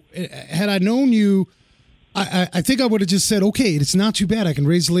ago, had I known you, I think I would have just said, okay, it's not too bad. I can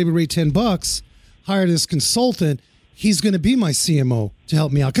raise the labor rate $10, hire this consultant. He's going to be my CMO to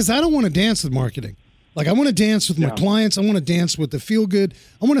help me out, because I don't want to dance with marketing. Like, I want to dance with my clients. I want to dance with the feel good.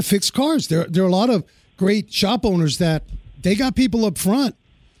 I want to fix cars. There are a lot of great shop owners that they got people up front.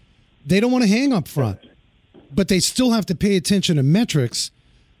 They don't want to hang up front, but they still have to pay attention to metrics.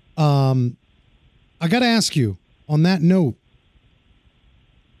 I got to ask you, on that note,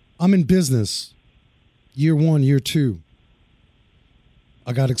 I'm in business, year 1, year 2.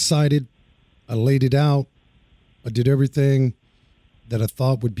 I got excited. I laid it out. I did everything that I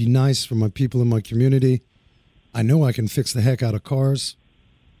thought would be nice for my people in my community. I know I can fix the heck out of cars.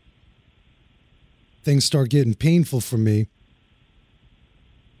 Things start getting painful for me.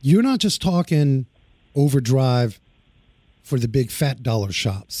 You're not just talking overdrive for the big fat dollar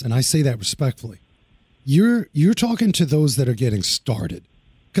shops, and I say that respectfully. You're talking to those that are getting started,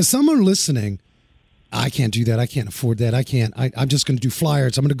 because some are listening. I can't do that. I can't afford that. I'm just going to do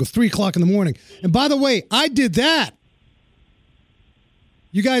flyers. I'm going to go 3 o'clock in the morning. And by the way, I did that.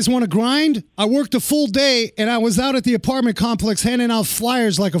 You guys want to grind? I worked a full day, and I was out at the apartment complex handing out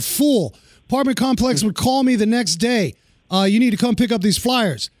flyers like a fool. Apartment complex would call me the next day. You need to come pick up these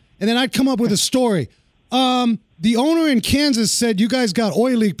flyers. And then I'd come up with a story. The owner in Kansas said you guys got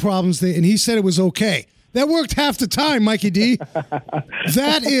oil leak problems, and he said it was okay. That worked half the time, Mikey D.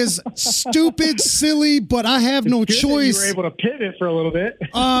 That is stupid, silly, but I have no choice. You were able to pivot for a little bit.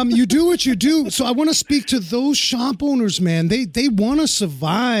 You do what you do. So I want to speak to those shop owners, man. They want to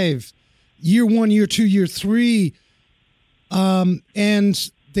survive year 1, year 2, year 3.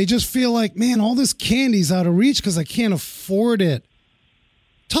 And they just feel like, man, all this candy's out of reach because I can't afford it.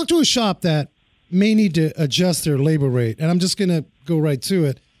 Talk to a shop that may need to adjust their labor rate. And I'm just going to go right to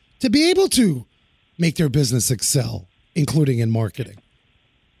it. To be able to make their business excel, including in marketing.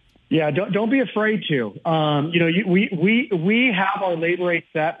 Yeah, don't be afraid to. We have our labor rate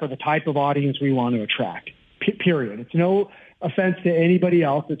set for the type of audience we want to attract. Period. It's no offense to anybody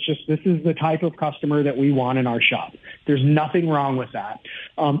else. It's just this is the type of customer that we want in our shop. There's nothing wrong with that.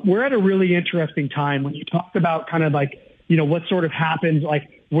 We're at a really interesting time when you talk about kind of like, you know, what sort of happens, like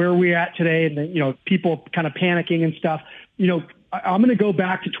where we're at today, and you know, people kind of panicking and stuff. You know, I'm going to go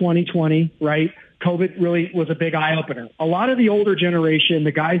back to 2020, right? COVID really was a big eye-opener. A lot of the older generation,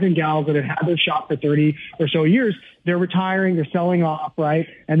 the guys and gals that have had their shop for 30 or so years, they're retiring, they're selling off, right?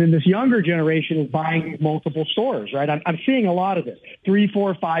 And then this younger generation is buying multiple stores, right? I'm seeing a lot of this, 3,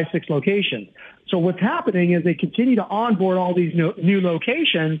 4, 5, 6 locations. So what's happening is they continue to onboard all these new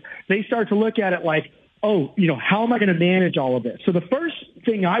locations. They start to look at it like, oh, you know, how am I going to manage all of this? So the first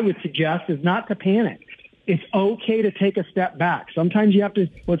thing I would suggest is not to panic. It's okay to take a step back. Sometimes you have to,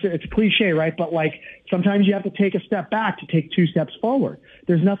 it's a cliche, right? But like sometimes you have to take a step back to take 2 steps forward.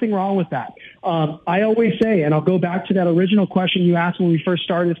 There's nothing wrong with that. I always say, and I'll go back to that original question you asked when we first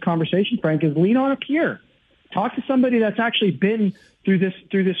started this conversation, Frank, is lean on a peer. Talk to somebody that's actually been through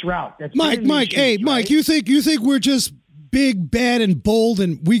this route. That's Mike, hey, right? Mike, you think we're just big, bad, and bold,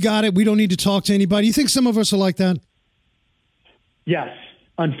 and we got it. We don't need to talk to anybody. You think some of us are like that? Yes.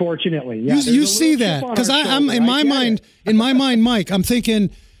 Unfortunately, yeah. You see that because I'm in my mind, Mike. I'm thinking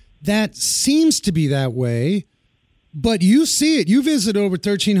that seems to be that way, but you see it. You visit over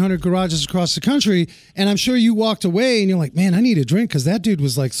 1,300 garages across the country, and I'm sure you walked away and you're like, "Man, I need a drink," because that dude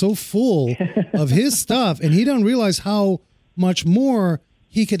was like so full of his stuff, and he doesn't realize how much more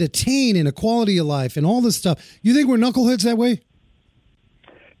he could attain in a quality of life and all this stuff. You think we're knuckleheads that way?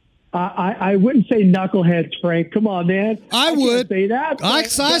 I wouldn't say knuckleheads, Frank. Come on, man. I would say that. I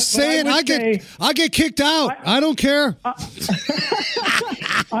say it. I get kicked out. I don't care.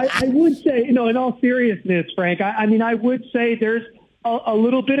 I would say, you know, in all seriousness, Frank. I mean, I would say there's a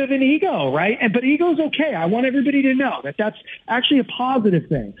little bit of an ego, right? But ego's okay. I want everybody to know that that's actually a positive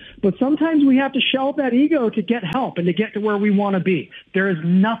thing. But sometimes we have to shelve that ego to get help and to get to where we want to be. There is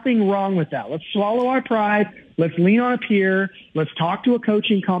nothing wrong with that. Let's swallow our pride. Let's lean on a peer. Let's talk to a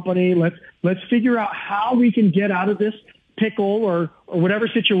coaching company. Let's figure out how we can get out of this pickle or whatever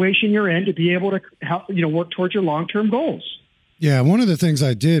situation you're in to be able to help, you know, work towards your long-term goals. Yeah, one of the things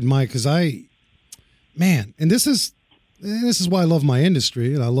I did, Mike, is and this is this is why I love my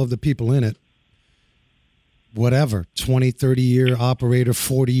industry and I love the people in it. Whatever, 20, 30-year operator,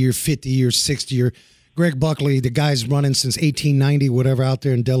 40-year, 50-year, 60-year. Greg Buckley, the guy's running since 1890, whatever, out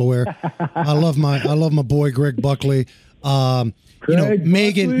there in Delaware. I love my boy Greg Buckley. Megan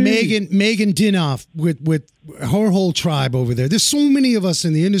Dinoff with her whole tribe over there. There's so many of us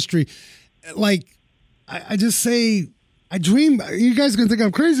in the industry. Like, I just say, I dream. You guys are gonna think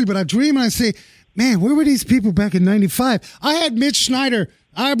I'm crazy, but I dream and I say, man, where were these people back in '95? I had Mitch Schneider.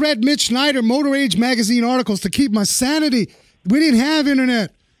 I read Mitch Schneider Motor Age magazine articles to keep my sanity. We didn't have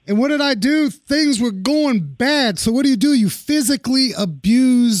internet. And what did I do? Things were going bad. So what do? You physically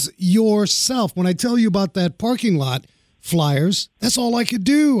abuse yourself. When I tell you about that parking lot flyers, that's all I could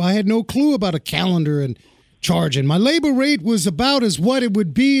do. I had no clue about a calendar and charging. My labor rate was about as what it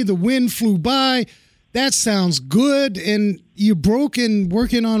would be. The wind flew by. That sounds good. And you're broken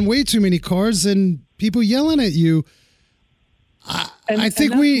working on way too many cars and people yelling at you. I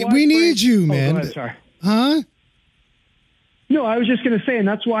think we need you, man. Go ahead, sorry. Huh? No, I was just going to say, and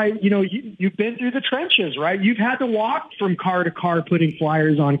that's why, you've been through the trenches, right? You've had to walk from car to car putting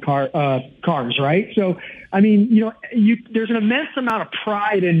flyers on cars, right? So, I mean, there's an immense amount of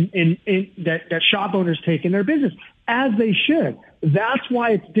pride in that shop owners take in their business, as they should. That's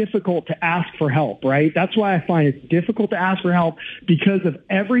why it's difficult to ask for help, right? That's why I find it's difficult to ask for help, because of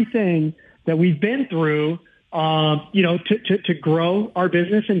everything that we've been through, to grow our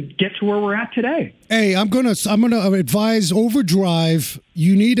business and get to where we're at today. Hey, I'm gonna advise Overdrive.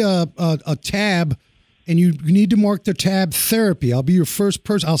 You need a tab, and you need to mark the tab therapy. I'll be your first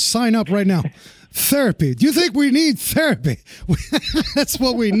person. I'll sign up right now. Therapy. Do you think we need therapy? That's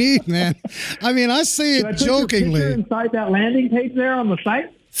what we need, man. I mean, I say it jokingly. Inside that landing page there on the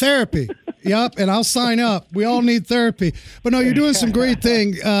site. Therapy. Yep, and I'll sign up. We all need therapy. But no, you're doing some great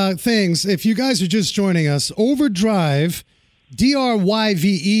things. If you guys are just joining us, Overdrive,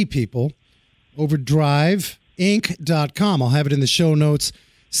 DRYVE, people, overdriveinc.com. I'll have it in the show notes.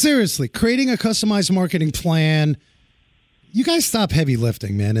 Seriously, creating a customized marketing plan. You guys stop heavy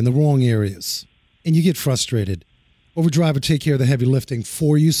lifting, man, in the wrong areas, and you get frustrated. Overdrive will take care of the heavy lifting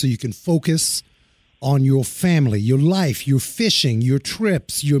for you so you can focus on your family, your life, your fishing, your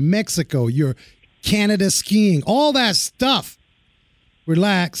trips, your Mexico, your Canada skiing, all that stuff.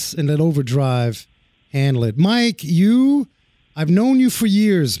 Relax and let Overdrive handle it. Mike, I've known you for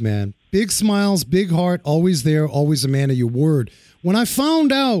years, man. Big smiles, big heart, always there, always a man of your word. When I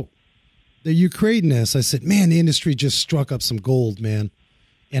found out that you're creating this, I said, man, the industry just struck up some gold, man.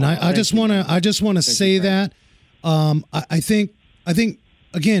 And I just want to say that. I think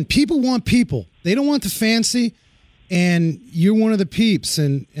again, people want people. They don't want the fancy, and you're one of the peeps.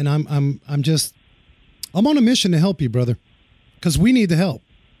 And I'm on a mission to help you, brother, because we need the help.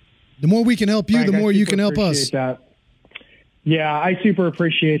 The more we can help you, Frank, the more you can help us. That. Yeah, I super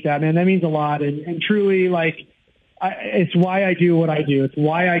appreciate that, man. That means a lot, and truly, it's why I do what I do. It's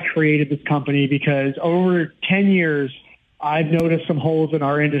why I created this company, because over 10 years, I've noticed some holes in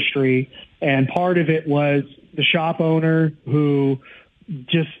our industry, and part of it was the shop owner who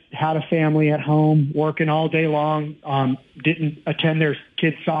just had a family at home, working all day long, didn't attend their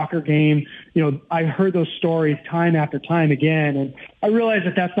kid's soccer game. I heard those stories time after time again, and I realized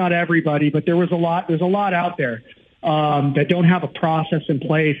that that's not everybody, but there's a lot out there that don't have a process in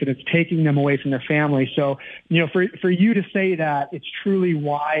place, and it's taking them away from their family. So, for you to say that, it's truly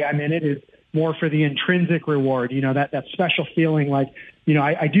why I'm in it, is more for the intrinsic reward, that special feeling like,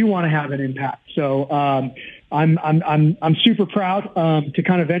 I do want to have an impact. So, I'm super proud to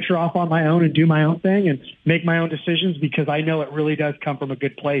kind of venture off on my own and do my own thing and make my own decisions, because I know it really does come from a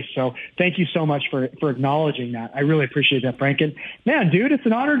good place. So thank you so much for acknowledging that. I really appreciate that, Frank. And man, dude, it's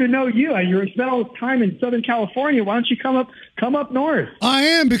an honor to know you. You spent all this time in Southern California. Why don't you come up north? I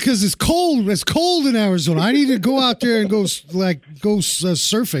am, because it's cold. It's cold in Arizona. I need to go out there and go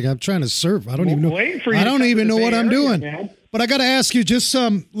surfing. I'm trying to surf. I don't even know. I don't even know what I'm doing. Man. But I got to ask you,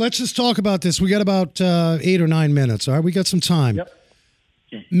 let's just talk about this. We got about 8 or 9 minutes. All right, we got some time. Yep.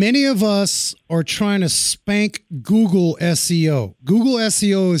 Many of us are trying to spank Google SEO. Google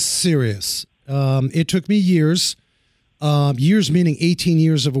SEO is serious. It took me years meaning 18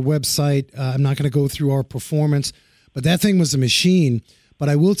 years of a website. I'm not going to go through our performance, but that thing was a machine. But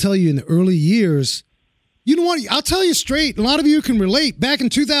I will tell you, in the early years, you know what? I'll tell you straight. A lot of you can relate. Back in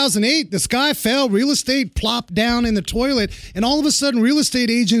 2008, the sky fell. Real estate plopped down in the toilet. And all of a sudden, real estate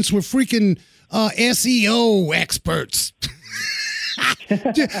agents were freaking SEO experts. I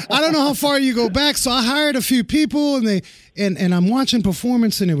don't know how far you go back. So I hired a few people, and I'm watching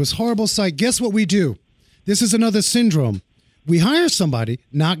performance, and it was horrible. So guess what we do? This is another syndrome. We hire somebody,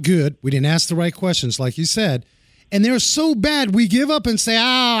 not good. We didn't ask the right questions, like you said. and they're so bad, we give up and say,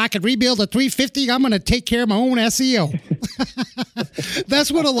 I could rebuild a 350. I'm going to take care of my own SEO.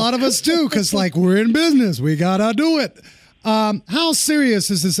 That's what a lot of us do because, like, we're in business. We got to do it. How serious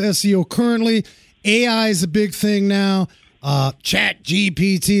is this SEO currently? AI is a big thing now. Chat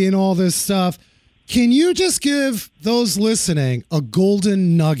GPT and all this stuff. Can you just give those listening a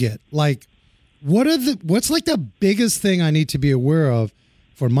golden nugget? Like, what's like the biggest thing I need to be aware of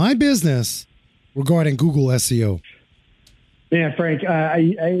for my business regarding Google SEO? Yeah, Frank,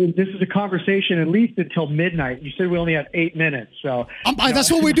 this is a conversation at least until midnight. You said we only have 8 minutes, so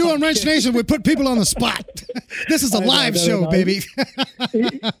that's what we do on Wrench Nation. We put people on the spot. This is a live show, baby.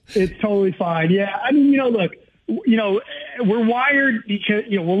 It's totally fine. Yeah, I mean, look, we're wired because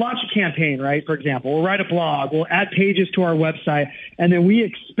we'll launch a campaign, right? For example, we'll write a blog, we'll add pages to our website, and then we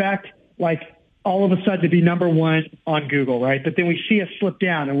expect like all of a sudden to be number one on Google, right? But then we see us slip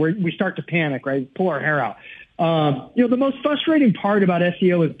down and we start to panic, right? Pull our hair out. The most frustrating part about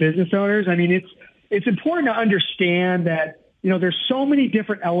SEO as business owners, I mean, it's important to understand that, there's so many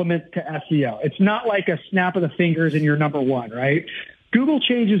different elements to SEO. It's not like a snap of the fingers and you're number one, right? Google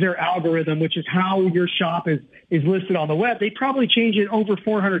changes their algorithm, which is how your shop is listed on the web. They probably change it over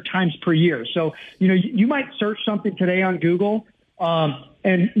 400 times per year. So, you might search something today on Google,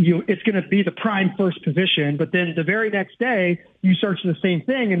 and it's going to be the prime first position, but then the very next day you search the same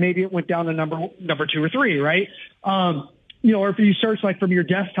thing and maybe it went down to number 2 or 3, right? Or if you search like from your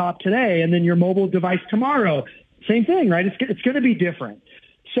desktop today and then your mobile device tomorrow, same thing, right? It's going to be different.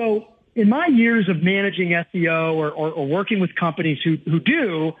 So in my years of managing SEO or working with companies who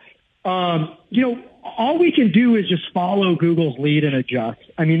do, all we can do is just follow Google's lead and adjust.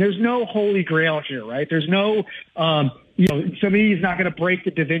 I mean, there's no holy grail here, right? There's no, somebody is not going to break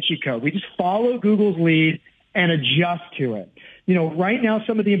the Da Vinci Code. We just follow Google's lead and adjust to it. Right now,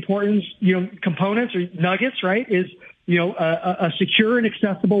 some of the important, components or nuggets, right, is, a secure and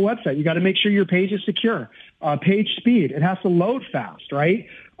accessible website. You got to make sure your page is secure. Page speed, it has to load fast, right?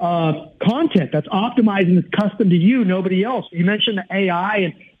 Content that's optimized and is custom to you, nobody else. You mentioned the AI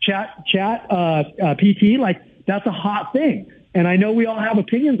and chat PT, like that's a hot thing. And I know we all have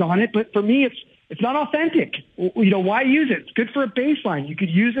opinions on it, but for me, it's not authentic. Why use it? It's good for a baseline. You could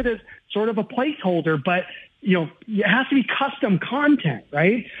use it as sort of a placeholder, but it has to be custom content,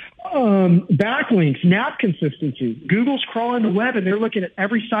 right? Backlinks, NAP consistency. Google's crawling the web and they're looking at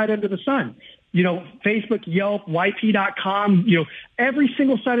every site under the sun. Facebook, Yelp, YP.com, every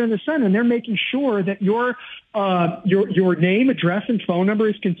single site under the sun, and they're making sure that your name, address, and phone number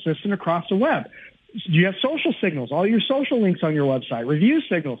is consistent across the web. You have social signals, all your social links on your website, review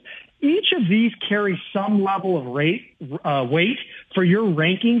signals. Each of these carry some level of weight for your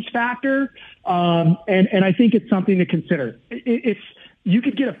rankings factor, and I think it's something to consider. You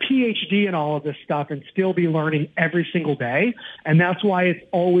could get a PhD in all of this stuff and still be learning every single day, and that's why it's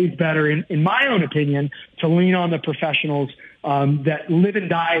always better, in my own opinion, to lean on the professionals that live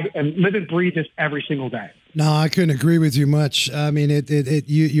and breathe this every single day. No, I couldn't agree with you much. I mean,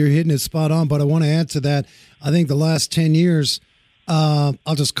 you're hitting it spot on, but I want to add to that. I think the last 10 years,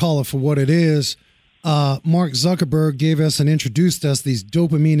 I'll just call it for what it is. Mark Zuckerberg gave us and introduced us these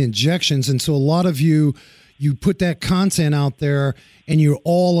dopamine injections. And so a lot of you put that content out there and you're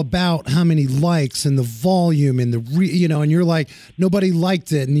all about how many likes and the volume and and you're like, nobody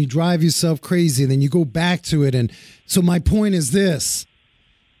liked it. And you drive yourself crazy. And then you go back to it. And so my point is this.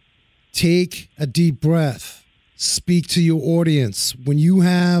 Take a deep breath. Speak to your audience. When you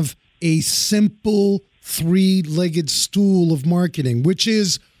have a simple 3-legged stool of marketing, which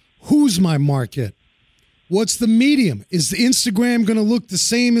is who's my market? What's the medium? Is Instagram going to look the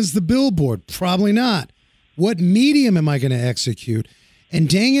same as the billboard? Probably not. What medium am I going to execute? And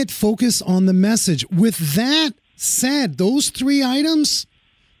dang it, focus on the message. With that said, those 3 items,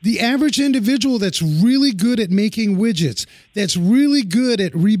 the average individual that's really good at making widgets, that's really good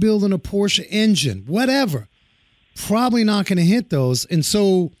at rebuilding a Porsche engine, whatever, probably not going to hit those. And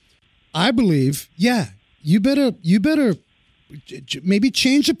so I believe, you better maybe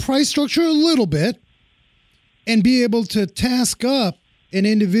change the price structure a little bit and be able to task up an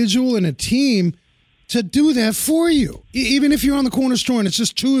individual and a team to do that for you. Even if you're on the corner store and it's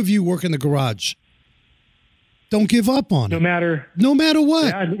just 2 of you working the garage. Don't give up on it. No matter what.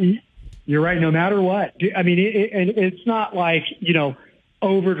 Yeah, you're right. No matter what. I mean, it's not like,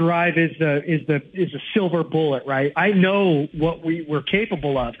 overdrive is a silver bullet, right? I know what we're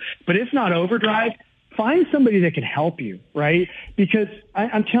capable of, but it's not overdrive. Find somebody that can help you, right? Because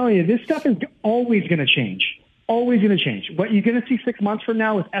I'm telling you, this stuff is always going to change. Always going to change. What you're going to see 6 months from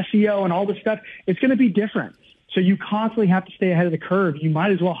now with SEO and all this stuff, it's going to be different. So you constantly have to stay ahead of the curve. You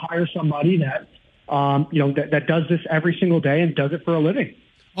might as well hire somebody that that does this every single day and does it for a living.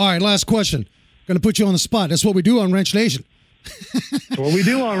 All right, last question. Going to put you on the spot. That's what we do on Wrench Nation. That's what we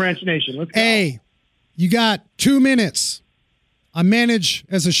do on Wrench Nation. Let's go. Hey, you got 2 minutes. I manage,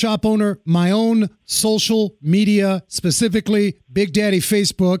 as a shop owner, my own social media, specifically Big Daddy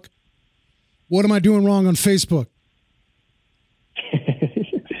Facebook. What am I doing wrong on Facebook?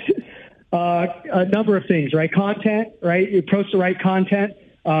 A number of things, right? Content, right? You post the right content.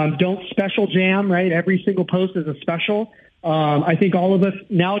 Don't special jam, right? Every single post is a special. I think all of us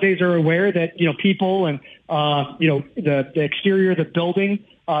nowadays are aware that, people and, the exterior of the building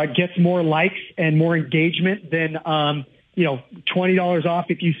gets more likes and more engagement than, $20 off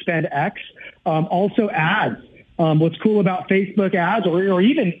if you spend X. Also ads. What's cool about Facebook ads or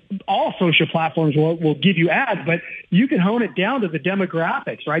even all social platforms will give you ads, but you can hone it down to the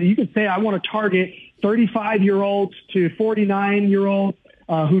demographics, right? You can say, I want to target 35-year-olds to 49-year-olds.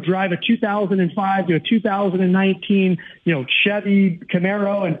 Who drive a 2005 to a 2019, Chevy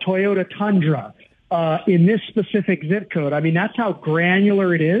Camaro and Toyota Tundra in this specific zip code. I mean, that's how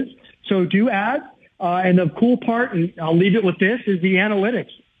granular it is. So do ads. And the cool part, and I'll leave it with this, is the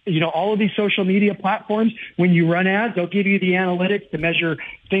analytics. All of these social media platforms, when you run ads, they'll give you the analytics to measure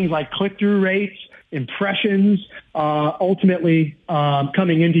things like click-through rates, impressions, ultimately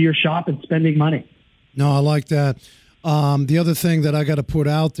coming into your shop and spending money. No, I like that. The other thing that I got to put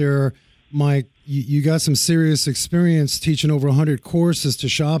out there, Mike, you got some serious experience teaching over 100 courses to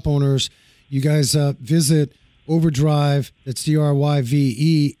shop owners. You guys visit Overdrive, that's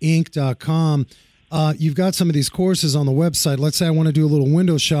DRYVE, Inc.com. You've got some of these courses on the website. Let's say I want to do a little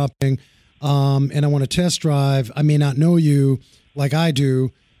window shopping and I want to test drive. I may not know you like I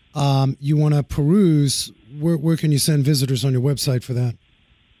do. You want to peruse. Where can you send visitors on your website for that?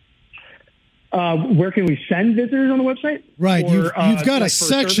 Where can we send visitors on the website? Right. You've got a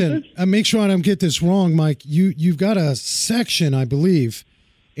section. Make sure I don't get this wrong, Mike. You've got a section, I believe,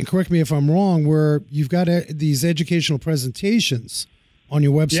 and correct me if I'm wrong, where you've got these educational presentations on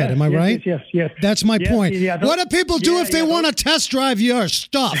your website. Am I right? Yes. That's my point. Yeah, what do people do if they want to test drive your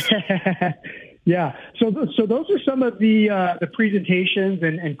stuff? Yeah. So those are some of the presentations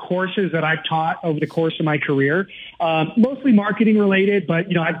and courses that I've taught over the course of my career, mostly marketing related, but,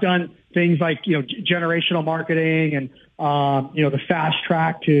 I've done things like, generational marketing and, the fast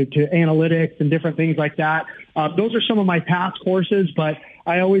track to analytics and different things like that. Those are some of my past courses, but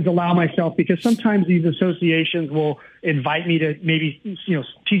I always allow myself, because sometimes these associations will invite me to maybe,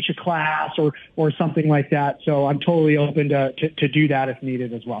 teach a class or something like that. So I'm totally open to do that if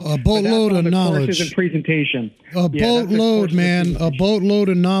needed as well. A boatload of knowledge. Courses and presentation. A boatload, man. A boatload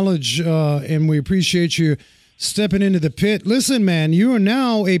of knowledge, and we appreciate you stepping into the pit. Listen, man, you are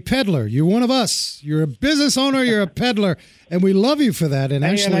now a peddler. You're one of us. You're a business owner. You're a peddler, and we love you for that. And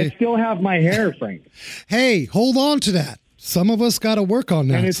actually, I still have my hair, Frank. Hey, hold on to that. Some of us got to work on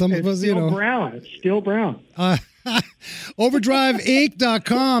that. And it's still brown. It's still brown.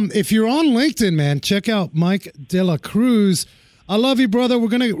 OverdriveInc.com. If you're on LinkedIn, man, check out Mike De La Cruz. I love you, brother. We're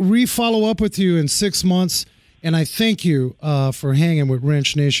going to re-follow up with you in 6 months, and I thank you for hanging with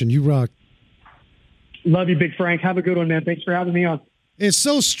Wrench Nation. You rock. Love you, Big Frank. Have a good one, man. Thanks for having me on. It's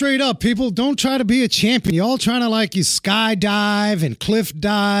so straight up. People, don't try to be a champion. You all trying to you skydive and cliff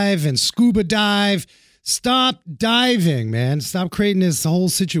dive and scuba dive. Stop diving, man. Stop creating this whole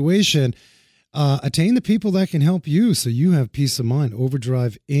situation. Attain the people that can help you so you have peace of mind.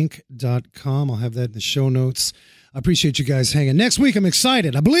 OverdriveInc.com. I'll have that in the show notes. I appreciate you guys hanging. Next week, I'm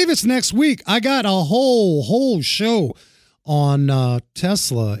excited. I believe it's next week. I got a whole show on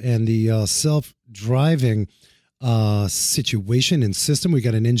Tesla and the self-driving situation and system. We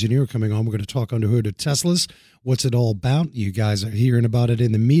got an engineer coming on. We're going to talk under hood of Teslas. What's it all about? You guys are hearing about it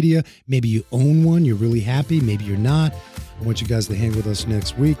in the media. Maybe you own one. You're really happy. Maybe you're not. I want you guys to hang with us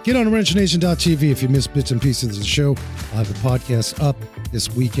next week. Get on WrenchNation.tv if you missed bits and pieces of the show. I'll have the podcast up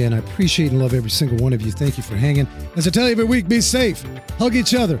this weekend. I appreciate and love every single one of you. Thank you for hanging. As I tell you every week, be safe, hug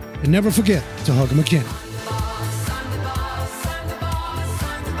each other, and never forget to hug them again.